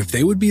knowing if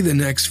they would be the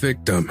next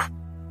victim.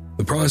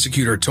 The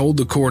prosecutor told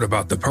the court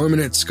about the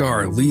permanent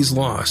scar Lee's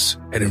loss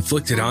had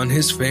inflicted on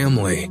his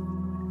family,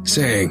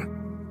 saying,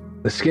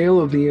 "The scale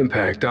of the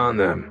impact on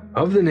them,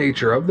 of the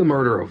nature of the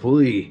murder of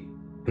Lee,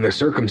 and the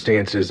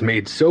circumstances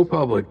made so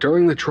public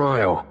during the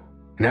trial,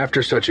 and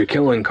after such a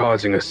killing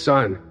causing a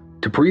son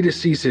to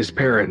predecease his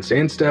parents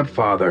and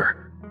stepfather,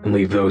 and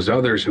leave those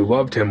others who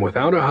loved him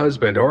without a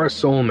husband or a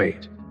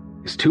soulmate,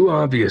 is too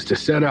obvious to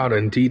set out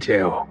in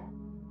detail.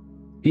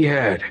 He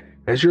had,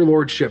 as your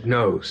lordship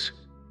knows,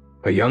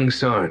 a young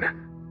son.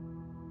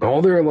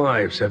 All their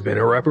lives have been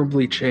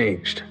irreparably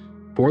changed,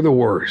 for the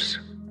worse."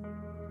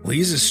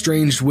 Lee's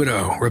estranged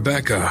widow,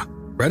 Rebecca,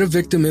 read a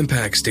victim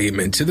impact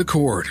statement to the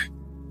court,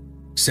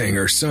 saying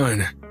her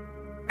son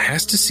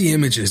has to see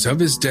images of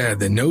his dad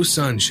that no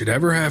son should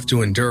ever have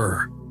to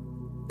endure.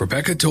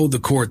 Rebecca told the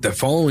court that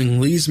following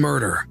Lee's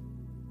murder,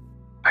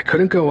 "I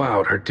couldn't go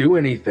out or do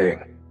anything.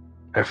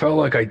 I felt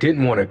like I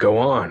didn't want to go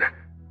on.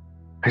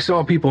 I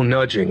saw people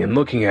nudging and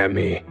looking at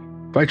me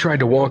if I tried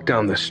to walk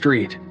down the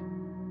street.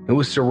 It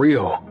was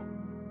surreal.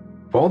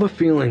 Of all the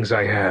feelings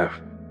I have,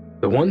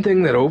 the one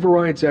thing that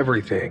overrides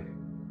everything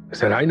is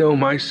that I know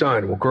my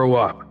son will grow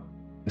up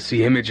and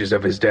see images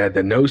of his dad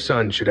that no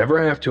son should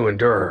ever have to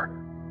endure.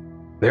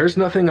 There's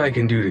nothing I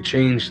can do to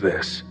change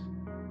this.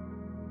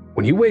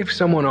 When you wave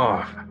someone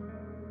off,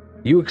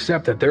 you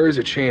accept that there is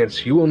a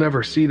chance you will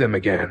never see them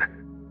again.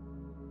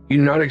 You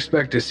do not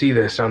expect to see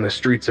this on the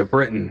streets of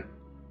Britain.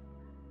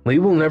 Lee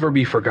will never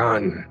be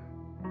forgotten.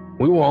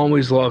 We will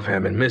always love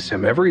him and miss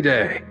him every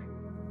day."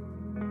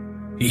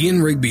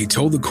 Ian Rigby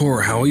told the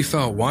court how he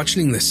felt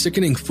watching the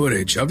sickening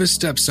footage of his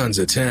stepson's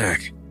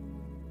attack,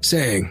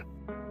 saying,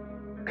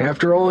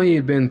 "After all he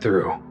had been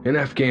through in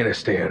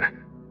Afghanistan,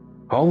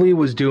 all Lee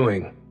was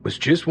doing was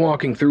just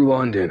walking through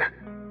London.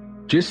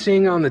 Just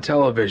seeing on the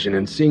television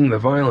and seeing the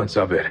violence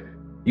of it,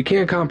 you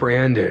can't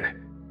comprehend it.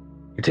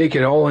 You take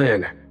it all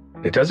in,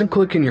 and it doesn't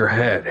click in your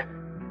head.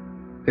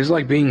 It's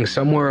like being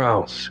somewhere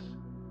else.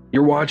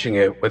 You're watching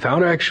it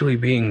without actually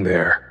being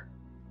there."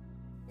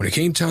 When it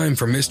came time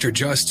for Mr.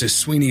 Justice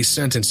Sweeney's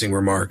sentencing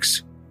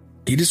remarks,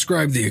 he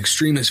described the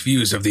extremist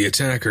views of the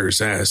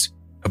attackers as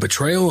a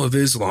betrayal of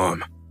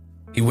Islam.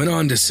 He went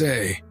on to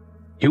say,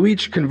 "You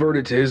each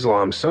converted to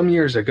Islam some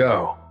years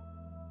ago.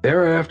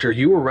 Thereafter,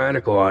 you were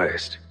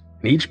radicalized,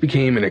 and each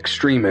became an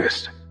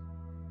extremist."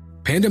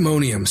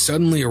 Pandemonium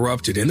suddenly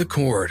erupted in the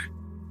court.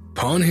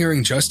 Upon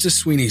hearing Justice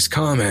Sweeney's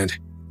comment,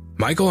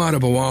 Michael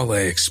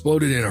Adebowale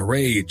exploded in a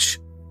rage,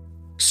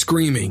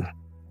 screaming,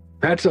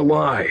 "That's a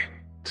lie.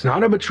 It's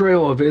not a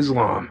betrayal of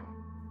Islam."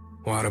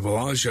 While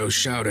Adebowale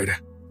shouted,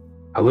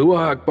 "Allahu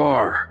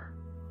Akbar."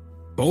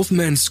 Both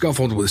men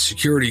scuffled with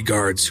security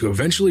guards who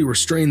eventually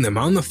restrained them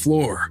on the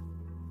floor.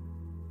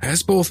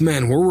 As both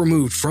men were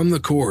removed from the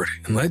court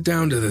and led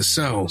down to the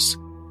cells,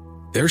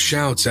 their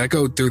shouts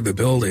echoed through the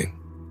building.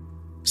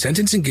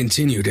 Sentencing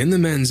continued in the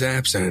men's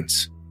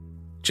absence,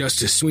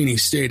 Justice Sweeney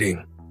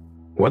stating,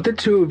 "What the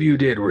two of you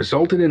did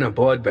resulted in a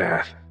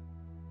bloodbath.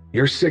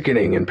 Your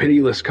sickening and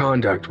pitiless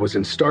conduct was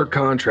in stark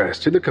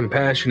contrast to the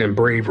compassion and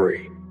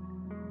bravery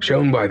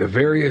shown by the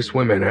various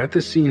women at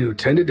the scene who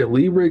tended to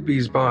Lee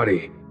Rigby's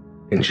body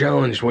and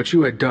challenged what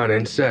you had done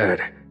and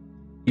said.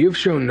 You have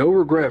shown no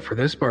regret for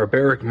this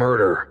barbaric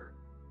murder.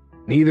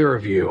 Neither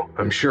of you,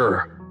 I'm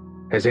sure,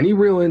 has any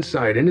real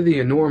insight into the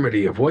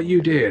enormity of what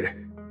you did,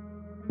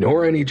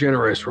 nor any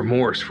generous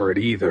remorse for it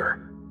either.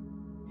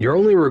 Your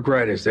only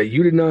regret is that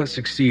you did not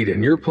succeed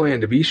in your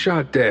plan to be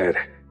shot dead."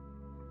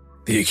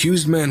 The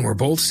accused men were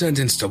both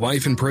sentenced to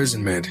life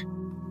imprisonment.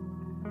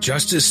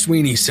 Justice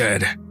Sweeney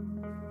said,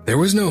 "There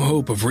was no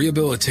hope of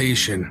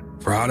rehabilitation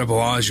for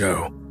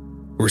Adebowale,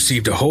 who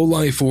received a whole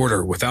life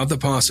order without the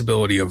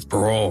possibility of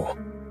parole.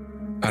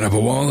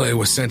 Adebowale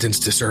was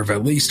sentenced to serve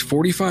at least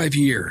 45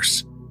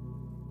 years.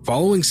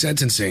 Following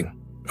sentencing,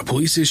 the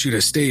police issued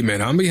a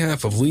statement on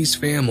behalf of Lee's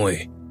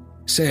family,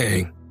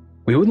 saying,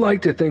 "We would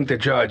like to thank the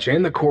judge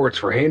and the courts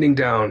for handing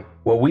down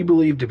what we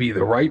believe to be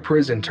the right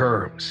prison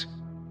terms.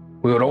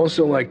 We would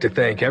also like to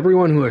thank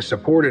everyone who has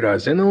supported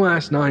us in the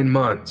last 9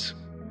 months.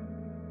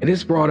 It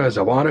has brought us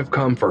a lot of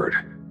comfort,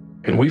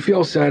 and we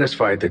feel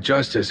satisfied that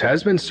justice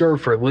has been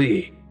served for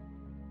Lee.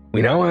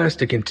 We now ask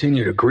to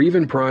continue to grieve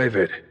in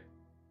private."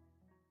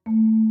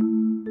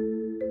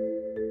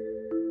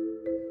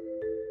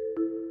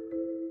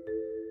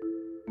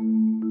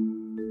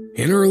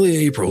 In early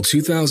April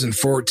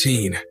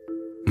 2014,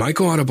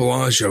 Michael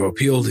Adebowale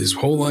appealed his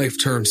whole life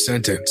term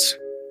sentence.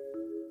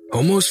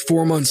 Almost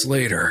 4 months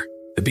later,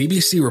 the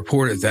BBC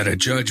reported that a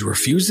judge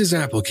refused his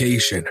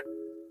application,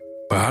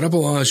 but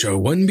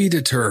Adebowale wouldn't be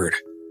deterred.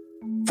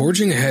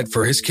 forging ahead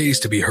for his case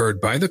to be heard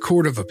by the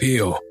Court of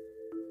Appeal.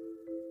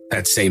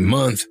 That same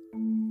month,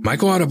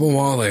 Michael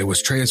Adebowale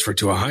was transferred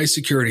to a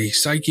high-security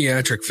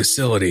psychiatric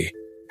facility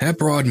at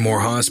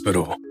Broadmoor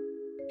Hospital.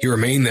 He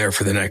remained there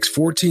for the next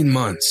 14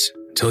 months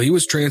until he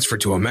was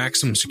transferred to a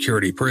maximum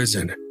security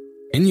prison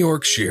in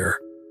Yorkshire.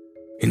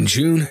 In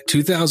June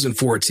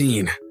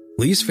 2014,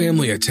 Lee's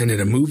family attended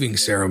a moving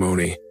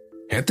ceremony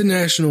at the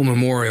National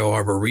Memorial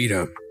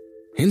Arboretum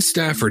in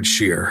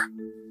Staffordshire.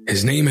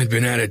 His name had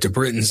been added to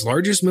Britain's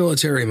largest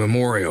military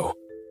memorial,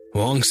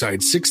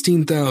 alongside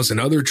 16,000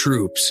 other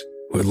troops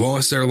who had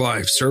lost their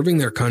lives serving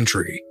their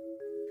country.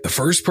 The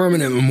first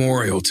permanent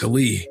memorial to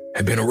Lee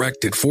had been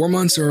erected 4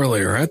 months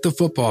earlier at the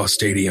football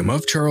stadium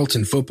of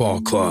Charlton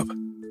Football Club,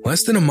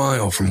 less than a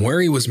mile from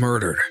where he was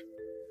murdered.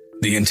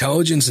 The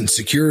Intelligence and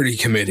Security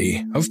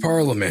Committee of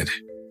Parliament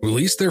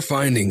released their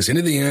findings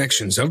into the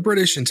actions of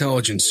British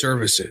intelligence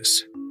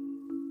services.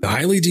 The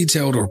highly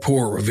detailed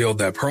report revealed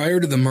that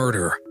prior to the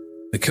murder,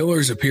 the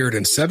killers appeared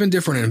in 7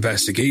 different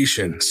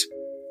investigations,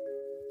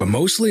 but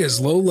mostly as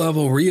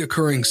low-level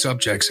reoccurring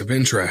subjects of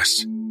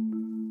interest.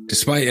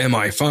 Despite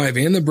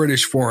MI5 and the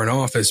British Foreign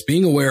Office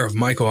being aware of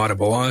Michael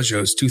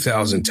Adebolajo's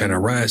 2010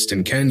 arrest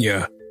in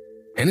Kenya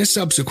and his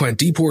subsequent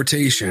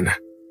deportation,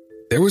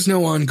 there was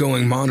no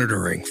ongoing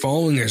monitoring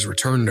following his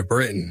return to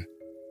Britain.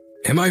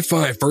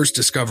 MI5 first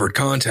discovered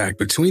contact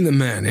between the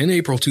men in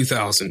April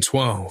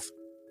 2012,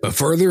 but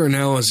further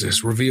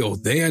analysis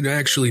revealed they had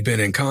actually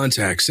been in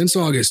contact since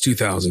August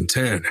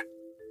 2010.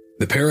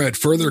 The pair had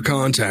further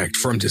contact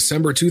from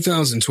December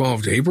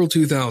 2012 to April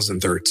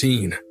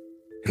 2013.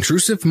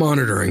 Intrusive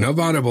monitoring of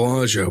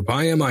Adebolajo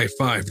by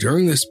MI5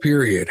 during this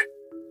period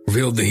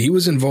revealed that he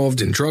was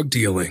involved in drug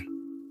dealing.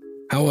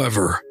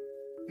 However,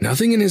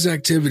 nothing in his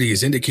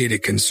activities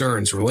indicated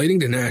concerns relating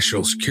to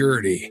national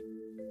security.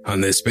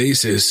 On this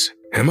basis,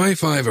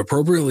 MI5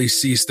 appropriately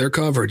ceased their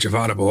coverage of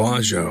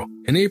Adebolajo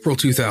in April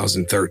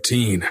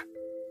 2013.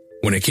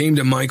 When it came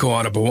to Michael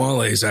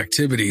Adebowale's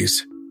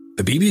activities,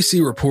 the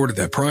BBC reported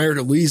that prior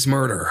to Lee's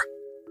murder,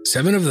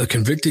 7 of the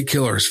convicted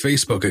killer's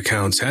Facebook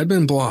accounts had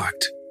been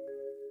blocked.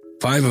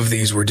 5 of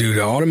these were due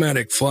to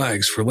automatic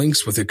flags for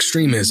links with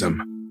extremism.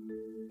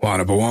 While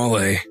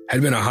Adebowale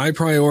had been a high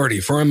priority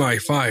for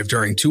MI5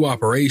 during 2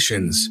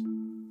 operations,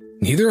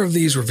 neither of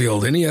these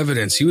revealed any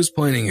evidence he was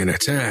planning an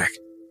attack,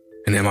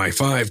 and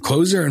MI5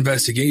 closed their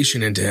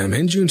investigation into him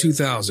in June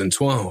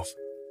 2012.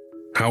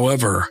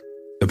 However,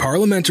 the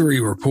parliamentary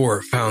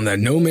report found that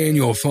no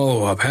manual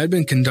follow-up had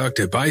been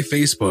conducted by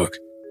Facebook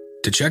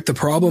to check the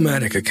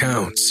problematic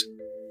accounts.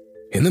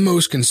 In the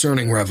most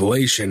concerning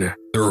revelation,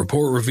 the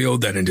report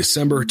revealed that in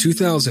December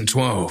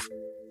 2012,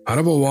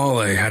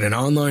 Adebowale had an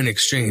online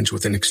exchange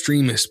with an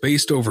extremist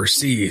based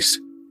overseas.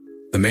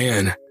 The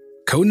man,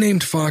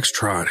 codenamed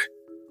Foxtrot,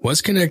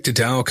 was connected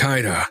to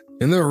Al-Qaeda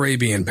in the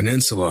Arabian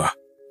Peninsula.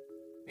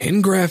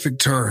 In graphic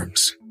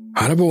terms,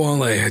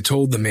 Adebowale had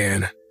told the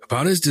man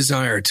about his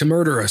desire to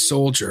murder a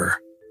soldier.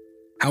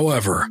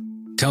 However,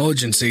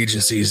 intelligence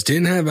agencies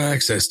didn't have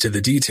access to the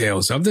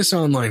details of this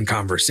online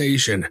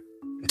conversation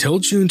until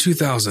June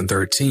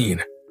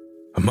 2013,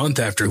 a month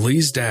after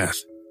Lee's death.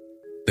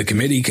 The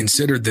committee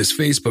considered this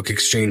Facebook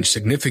exchange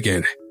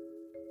significant.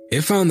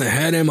 It found that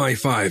had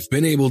MI5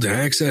 been able to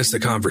access the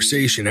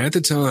conversation at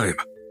the time,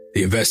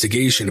 the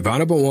investigation of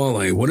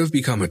Adebowale would have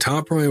become a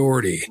top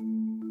priority.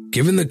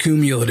 Given the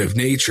cumulative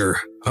nature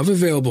of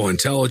available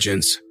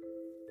intelligence,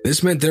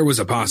 this meant there was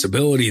a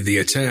possibility the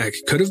attack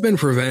could have been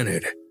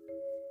prevented.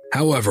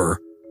 However,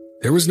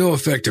 there was no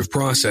effective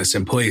process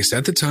in place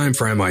at the time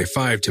for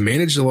MI5 to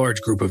manage the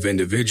large group of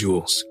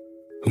individuals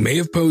who may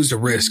have posed a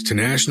risk to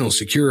national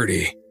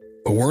security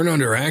but weren't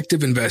under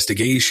active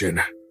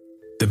investigation.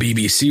 The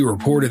BBC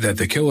reported that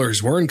the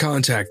killers were in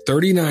contact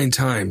 39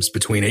 times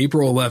between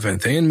April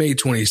 11th and May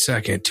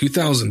 22nd,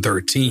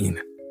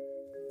 2013.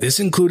 This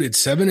included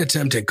 7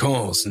 attempted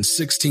calls and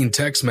 16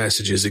 text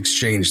messages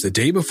exchanged the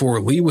day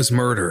before Lee was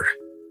murdered,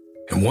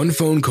 and 1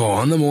 phone call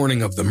on the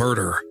morning of the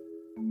murder.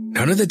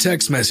 None of the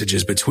text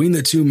messages between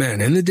the 2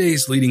 men in the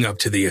days leading up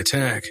to the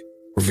attack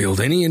revealed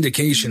any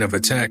indication of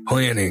attack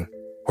planning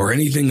or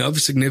anything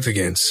of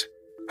significance.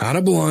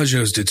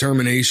 Adebolajo's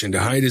determination to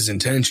hide his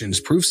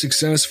intentions proved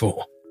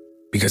successful,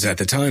 because at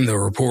the time the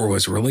report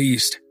was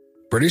released,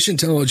 British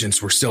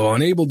intelligence were still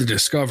unable to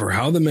discover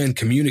how the men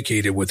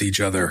communicated with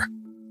each other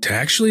to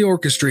actually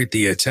orchestrate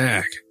the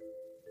attack.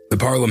 The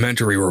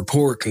parliamentary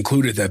report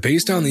concluded that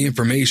based on the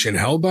information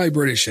held by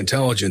British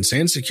intelligence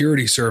and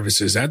security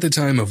services at the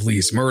time of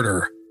Lee's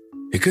murder,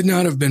 it could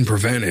not have been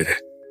prevented.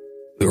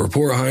 The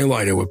report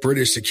highlighted what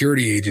British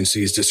security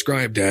agencies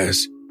described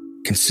as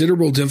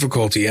considerable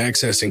difficulty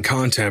accessing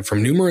content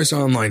from numerous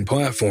online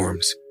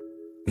platforms,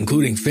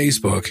 including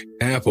Facebook,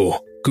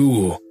 Apple,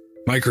 Google,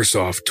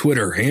 Microsoft,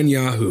 Twitter, and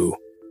Yahoo.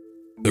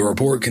 The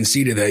report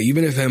conceded that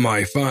even if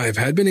MI5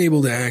 had been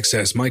able to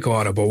access Michael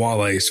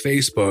Adebowale's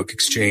Facebook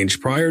exchange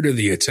prior to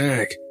the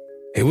attack,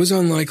 it was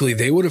unlikely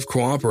they would have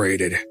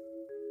cooperated.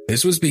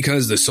 This was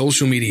because the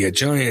social media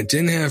giant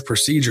didn't have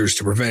procedures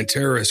to prevent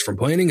terrorists from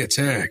planning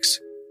attacks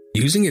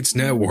using its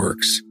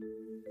networks.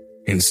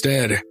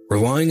 instead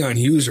relying on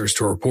users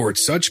to report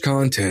such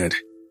content.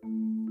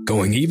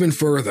 Going even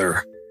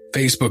further,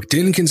 Facebook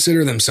didn't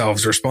consider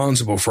themselves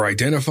responsible for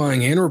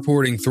identifying and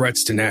reporting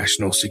threats to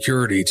national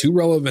security to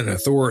relevant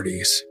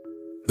authorities.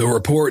 The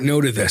report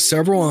noted that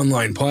several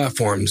online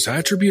platforms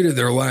attributed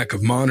their lack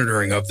of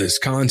monitoring of this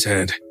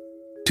content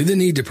to the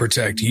need to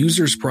protect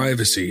users'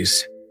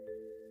 privacies.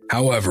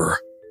 However,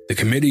 the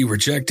committee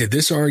rejected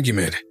this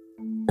argument,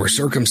 where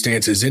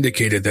circumstances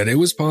indicated that it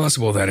was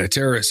possible that a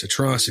terrorist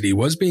atrocity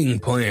was being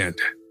planned.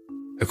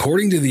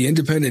 According to the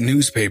independent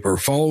newspaper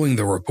following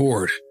the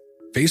report,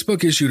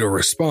 Facebook issued a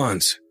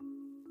response,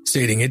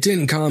 stating it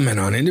didn't comment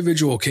on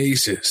individual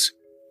cases.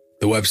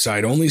 The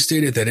website only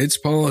stated that its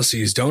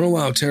policies don't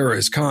allow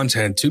terrorist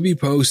content to be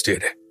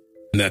posted,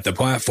 and that the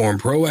platform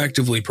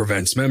proactively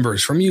prevents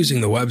members from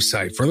using the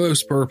website for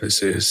those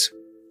purposes.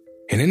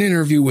 In an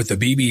interview with the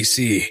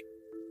BBC,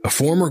 a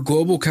former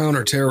global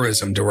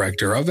counterterrorism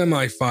director of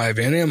MI5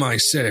 and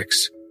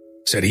MI6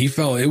 said he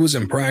felt it was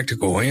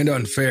impractical and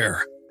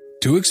unfair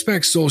to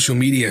expect social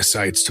media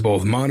sites to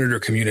both monitor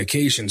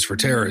communications for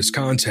terrorist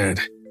content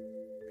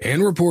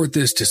and report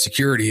this to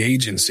security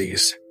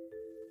agencies.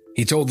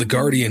 He told The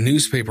Guardian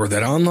newspaper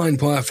that online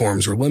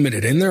platforms were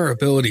limited in their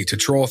ability to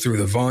trawl through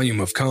the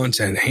volume of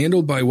content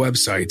handled by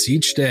websites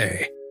each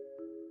day.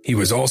 He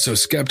was also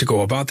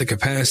skeptical about the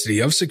capacity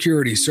of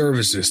security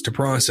services to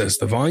process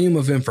the volume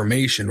of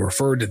information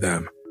referred to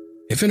them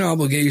if an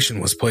obligation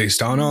was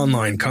placed on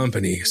online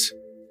companies.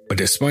 But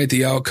despite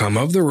the outcome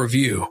of the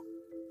review,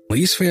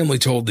 Lee's family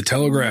told the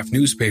Telegraph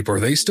newspaper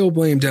they still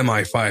blamed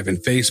MI5 and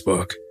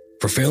Facebook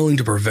for failing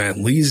to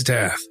prevent Lee's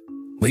death.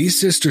 Lee's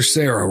sister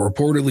Sarah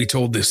reportedly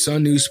told the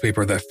Sun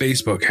newspaper that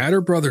Facebook had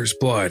her brother's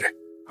blood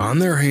on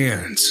their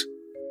hands.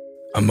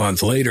 A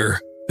month later,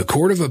 the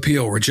Court of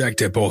Appeal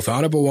rejected both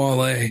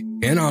Adebowale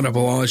and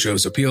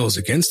Adebolajo's appeals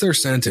against their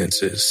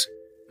sentences.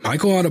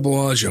 Michael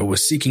Adebolajo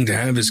was seeking to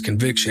have his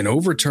conviction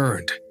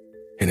overturned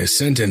and his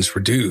sentence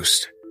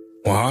reduced,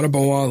 while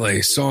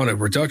Adebowale sought a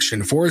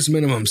reduction for his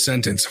minimum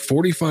sentence of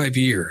 45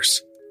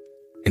 years.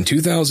 In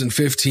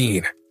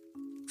 2015,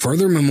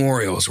 further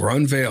memorials were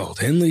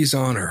unveiled in Lee's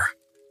honor,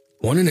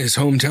 one in his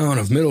hometown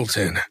of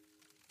Middleton.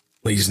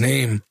 Lee's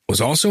name was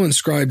also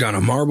inscribed on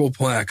a marble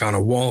plaque on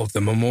a wall of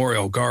the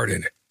Memorial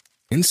Garden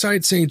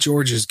inside St.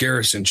 George's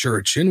Garrison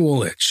Church in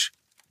Woolwich.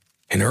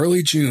 In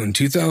early June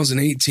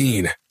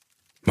 2018,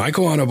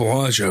 Michael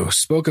Adebolajo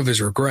spoke of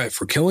his regret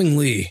for killing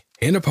Lee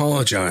and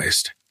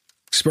apologized,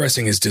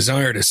 expressing his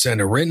desire to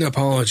send a written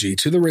apology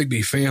to the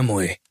Rigby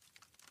family.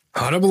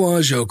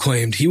 Adebolajo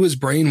claimed he was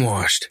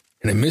brainwashed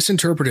and had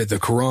misinterpreted the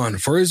Quran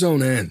for his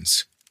own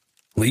ends.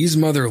 Lee's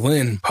mother,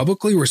 Lynn,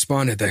 publicly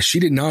responded that she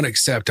did not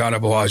accept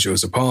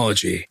Adebolajo's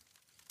apology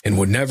and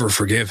would never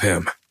forgive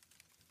him.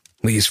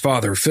 Lee's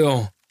father,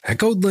 Phil,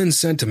 echoed Lynn's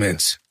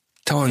sentiments,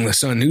 telling the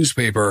Sun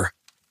newspaper,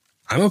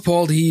 "I'm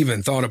appalled he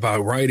even thought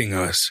about writing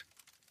us.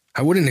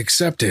 I wouldn't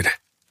accept it.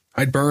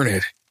 I'd burn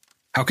it.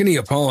 How can he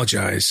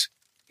apologize?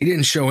 He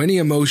didn't show any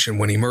emotion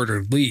when he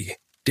murdered Lee,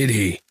 did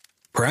he?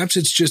 Perhaps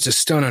it's just a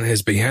stunt on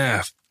his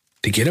behalf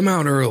to get him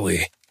out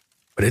early,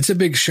 but it's a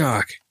big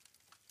shock."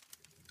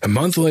 A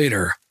month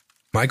later,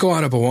 Michael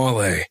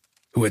Adebowale,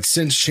 who had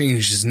since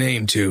changed his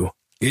name to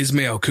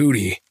Ismail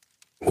Kuti,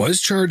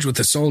 was charged with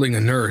assaulting a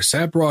nurse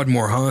at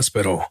Broadmoor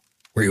Hospital,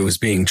 where he was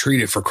being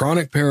treated for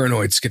chronic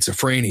paranoid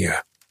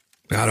schizophrenia.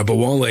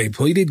 Adebowale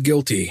pleaded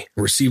guilty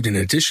and received an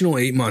additional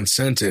 8-month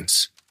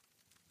sentence.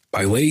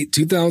 By late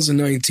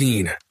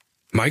 2019,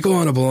 Michael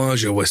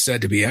Adebolajo was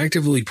said to be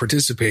actively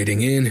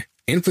participating in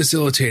and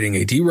facilitating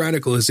a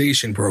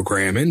de-radicalization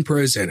program in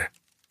prison.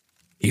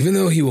 Even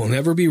though he will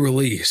never be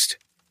released,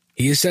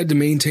 he is said to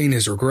maintain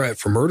his regret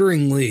for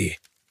murdering Lee,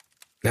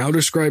 now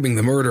describing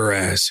the murder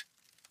as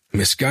a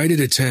misguided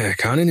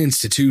attack on an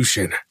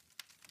institution.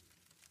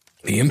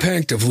 The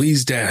impact of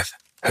Lee's death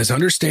has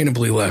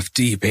understandably left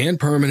deep and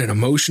permanent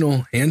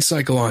emotional and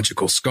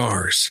psychological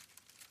scars,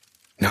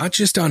 not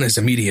just on his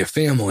immediate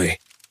family,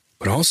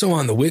 but also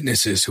on the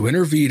witnesses who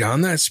intervened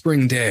on that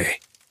spring day,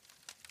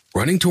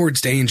 running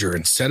towards danger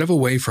instead of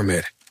away from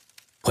it,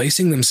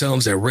 placing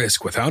themselves at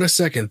risk without a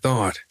second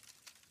thought.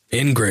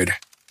 Ingrid,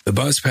 the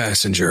bus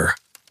passenger,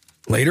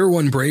 later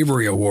won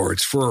bravery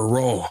awards for her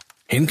role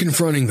in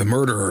confronting the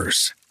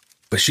murderers,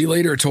 but she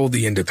later told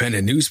the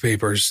independent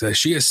newspapers that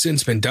she has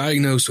since been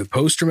diagnosed with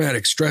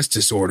post-traumatic stress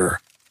disorder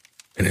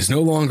and is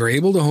no longer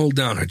able to hold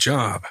down a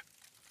job.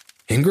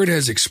 Ingrid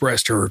has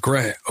expressed her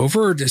regret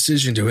over her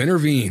decision to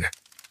intervene,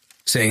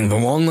 saying the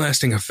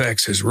long-lasting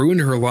effects has ruined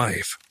her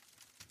life.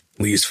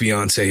 Lee's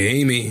fiancée,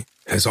 Amy,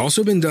 has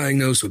also been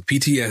diagnosed with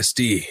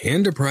PTSD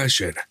and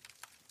depression.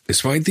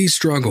 Despite these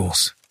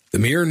struggles, the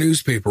Mirror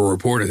newspaper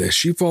reported that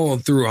she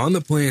followed through on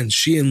the plans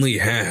she and Lee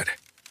had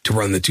to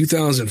run the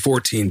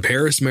 2014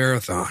 Paris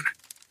Marathon.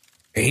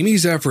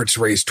 Amy's efforts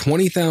raised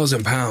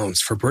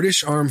 £20,000 for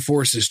British Armed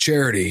Forces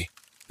charity,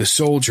 the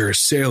Soldiers,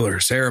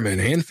 Sailors, Airmen,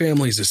 and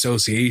Families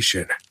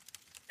Association.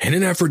 In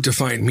an effort to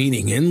find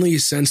meaning in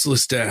Lee's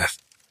senseless death,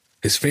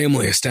 his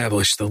family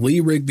established the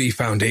Lee Rigby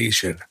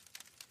Foundation,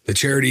 The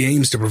charity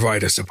aims to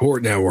provide a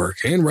support network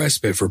and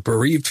respite for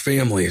bereaved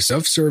families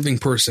of serving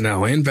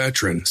personnel and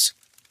veterans,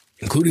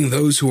 including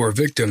those who are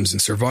victims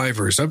and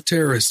survivors of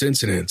terrorist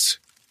incidents.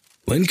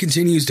 Lynn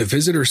continues to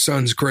visit her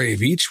son's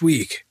grave each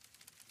week,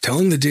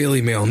 telling the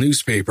Daily Mail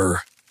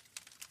newspaper,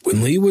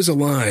 "When Lee was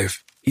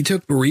alive, he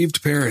took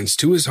bereaved parents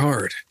to his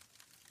heart.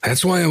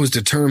 That's why I was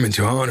determined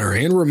to honor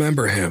and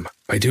remember him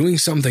by doing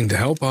something to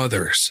help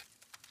others.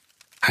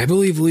 I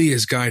believe Lee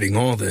is guiding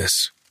all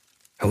this.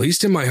 At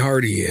least in my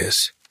heart he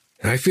is,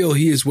 and I feel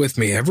he is with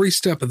me every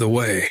step of the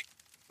way,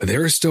 but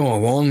there is still a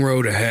long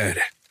road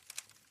ahead."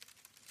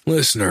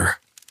 Listener,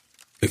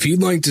 if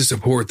you'd like to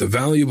support the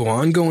valuable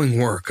ongoing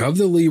work of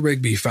the Lee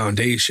Rigby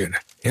Foundation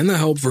and the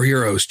Help for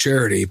Heroes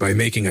charity by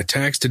making a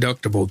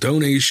tax-deductible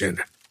donation,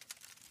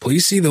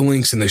 please see the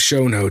links in the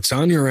show notes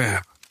on your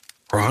app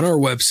or on our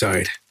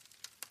website.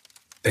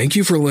 Thank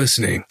you for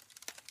listening,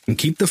 and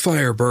keep the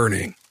fire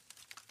burning.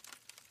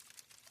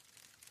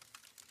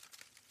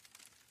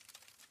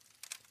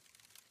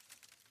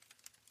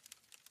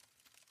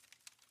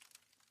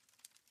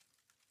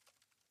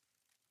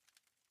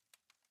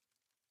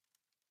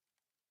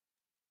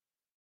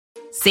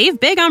 Save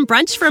big on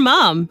brunch for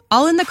mom,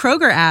 all in the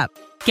Kroger app.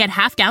 Get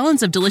half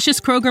gallons of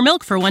delicious Kroger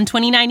milk for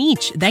 $1.29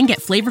 each. Then get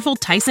flavorful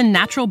Tyson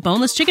natural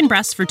boneless chicken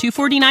breasts for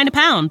 $2.49 a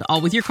pound,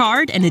 all with your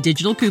card and a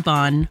digital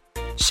coupon.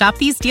 Shop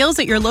these deals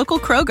at your local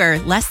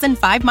Kroger, less than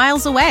 5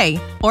 miles away.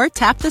 Or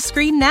tap the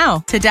screen now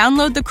to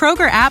download the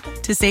Kroger app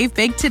to save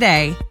big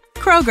today.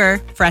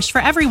 Kroger, fresh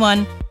for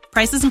everyone.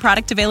 Prices and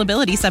product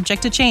availability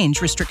subject to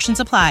change.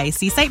 Restrictions apply.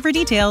 See site for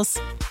details.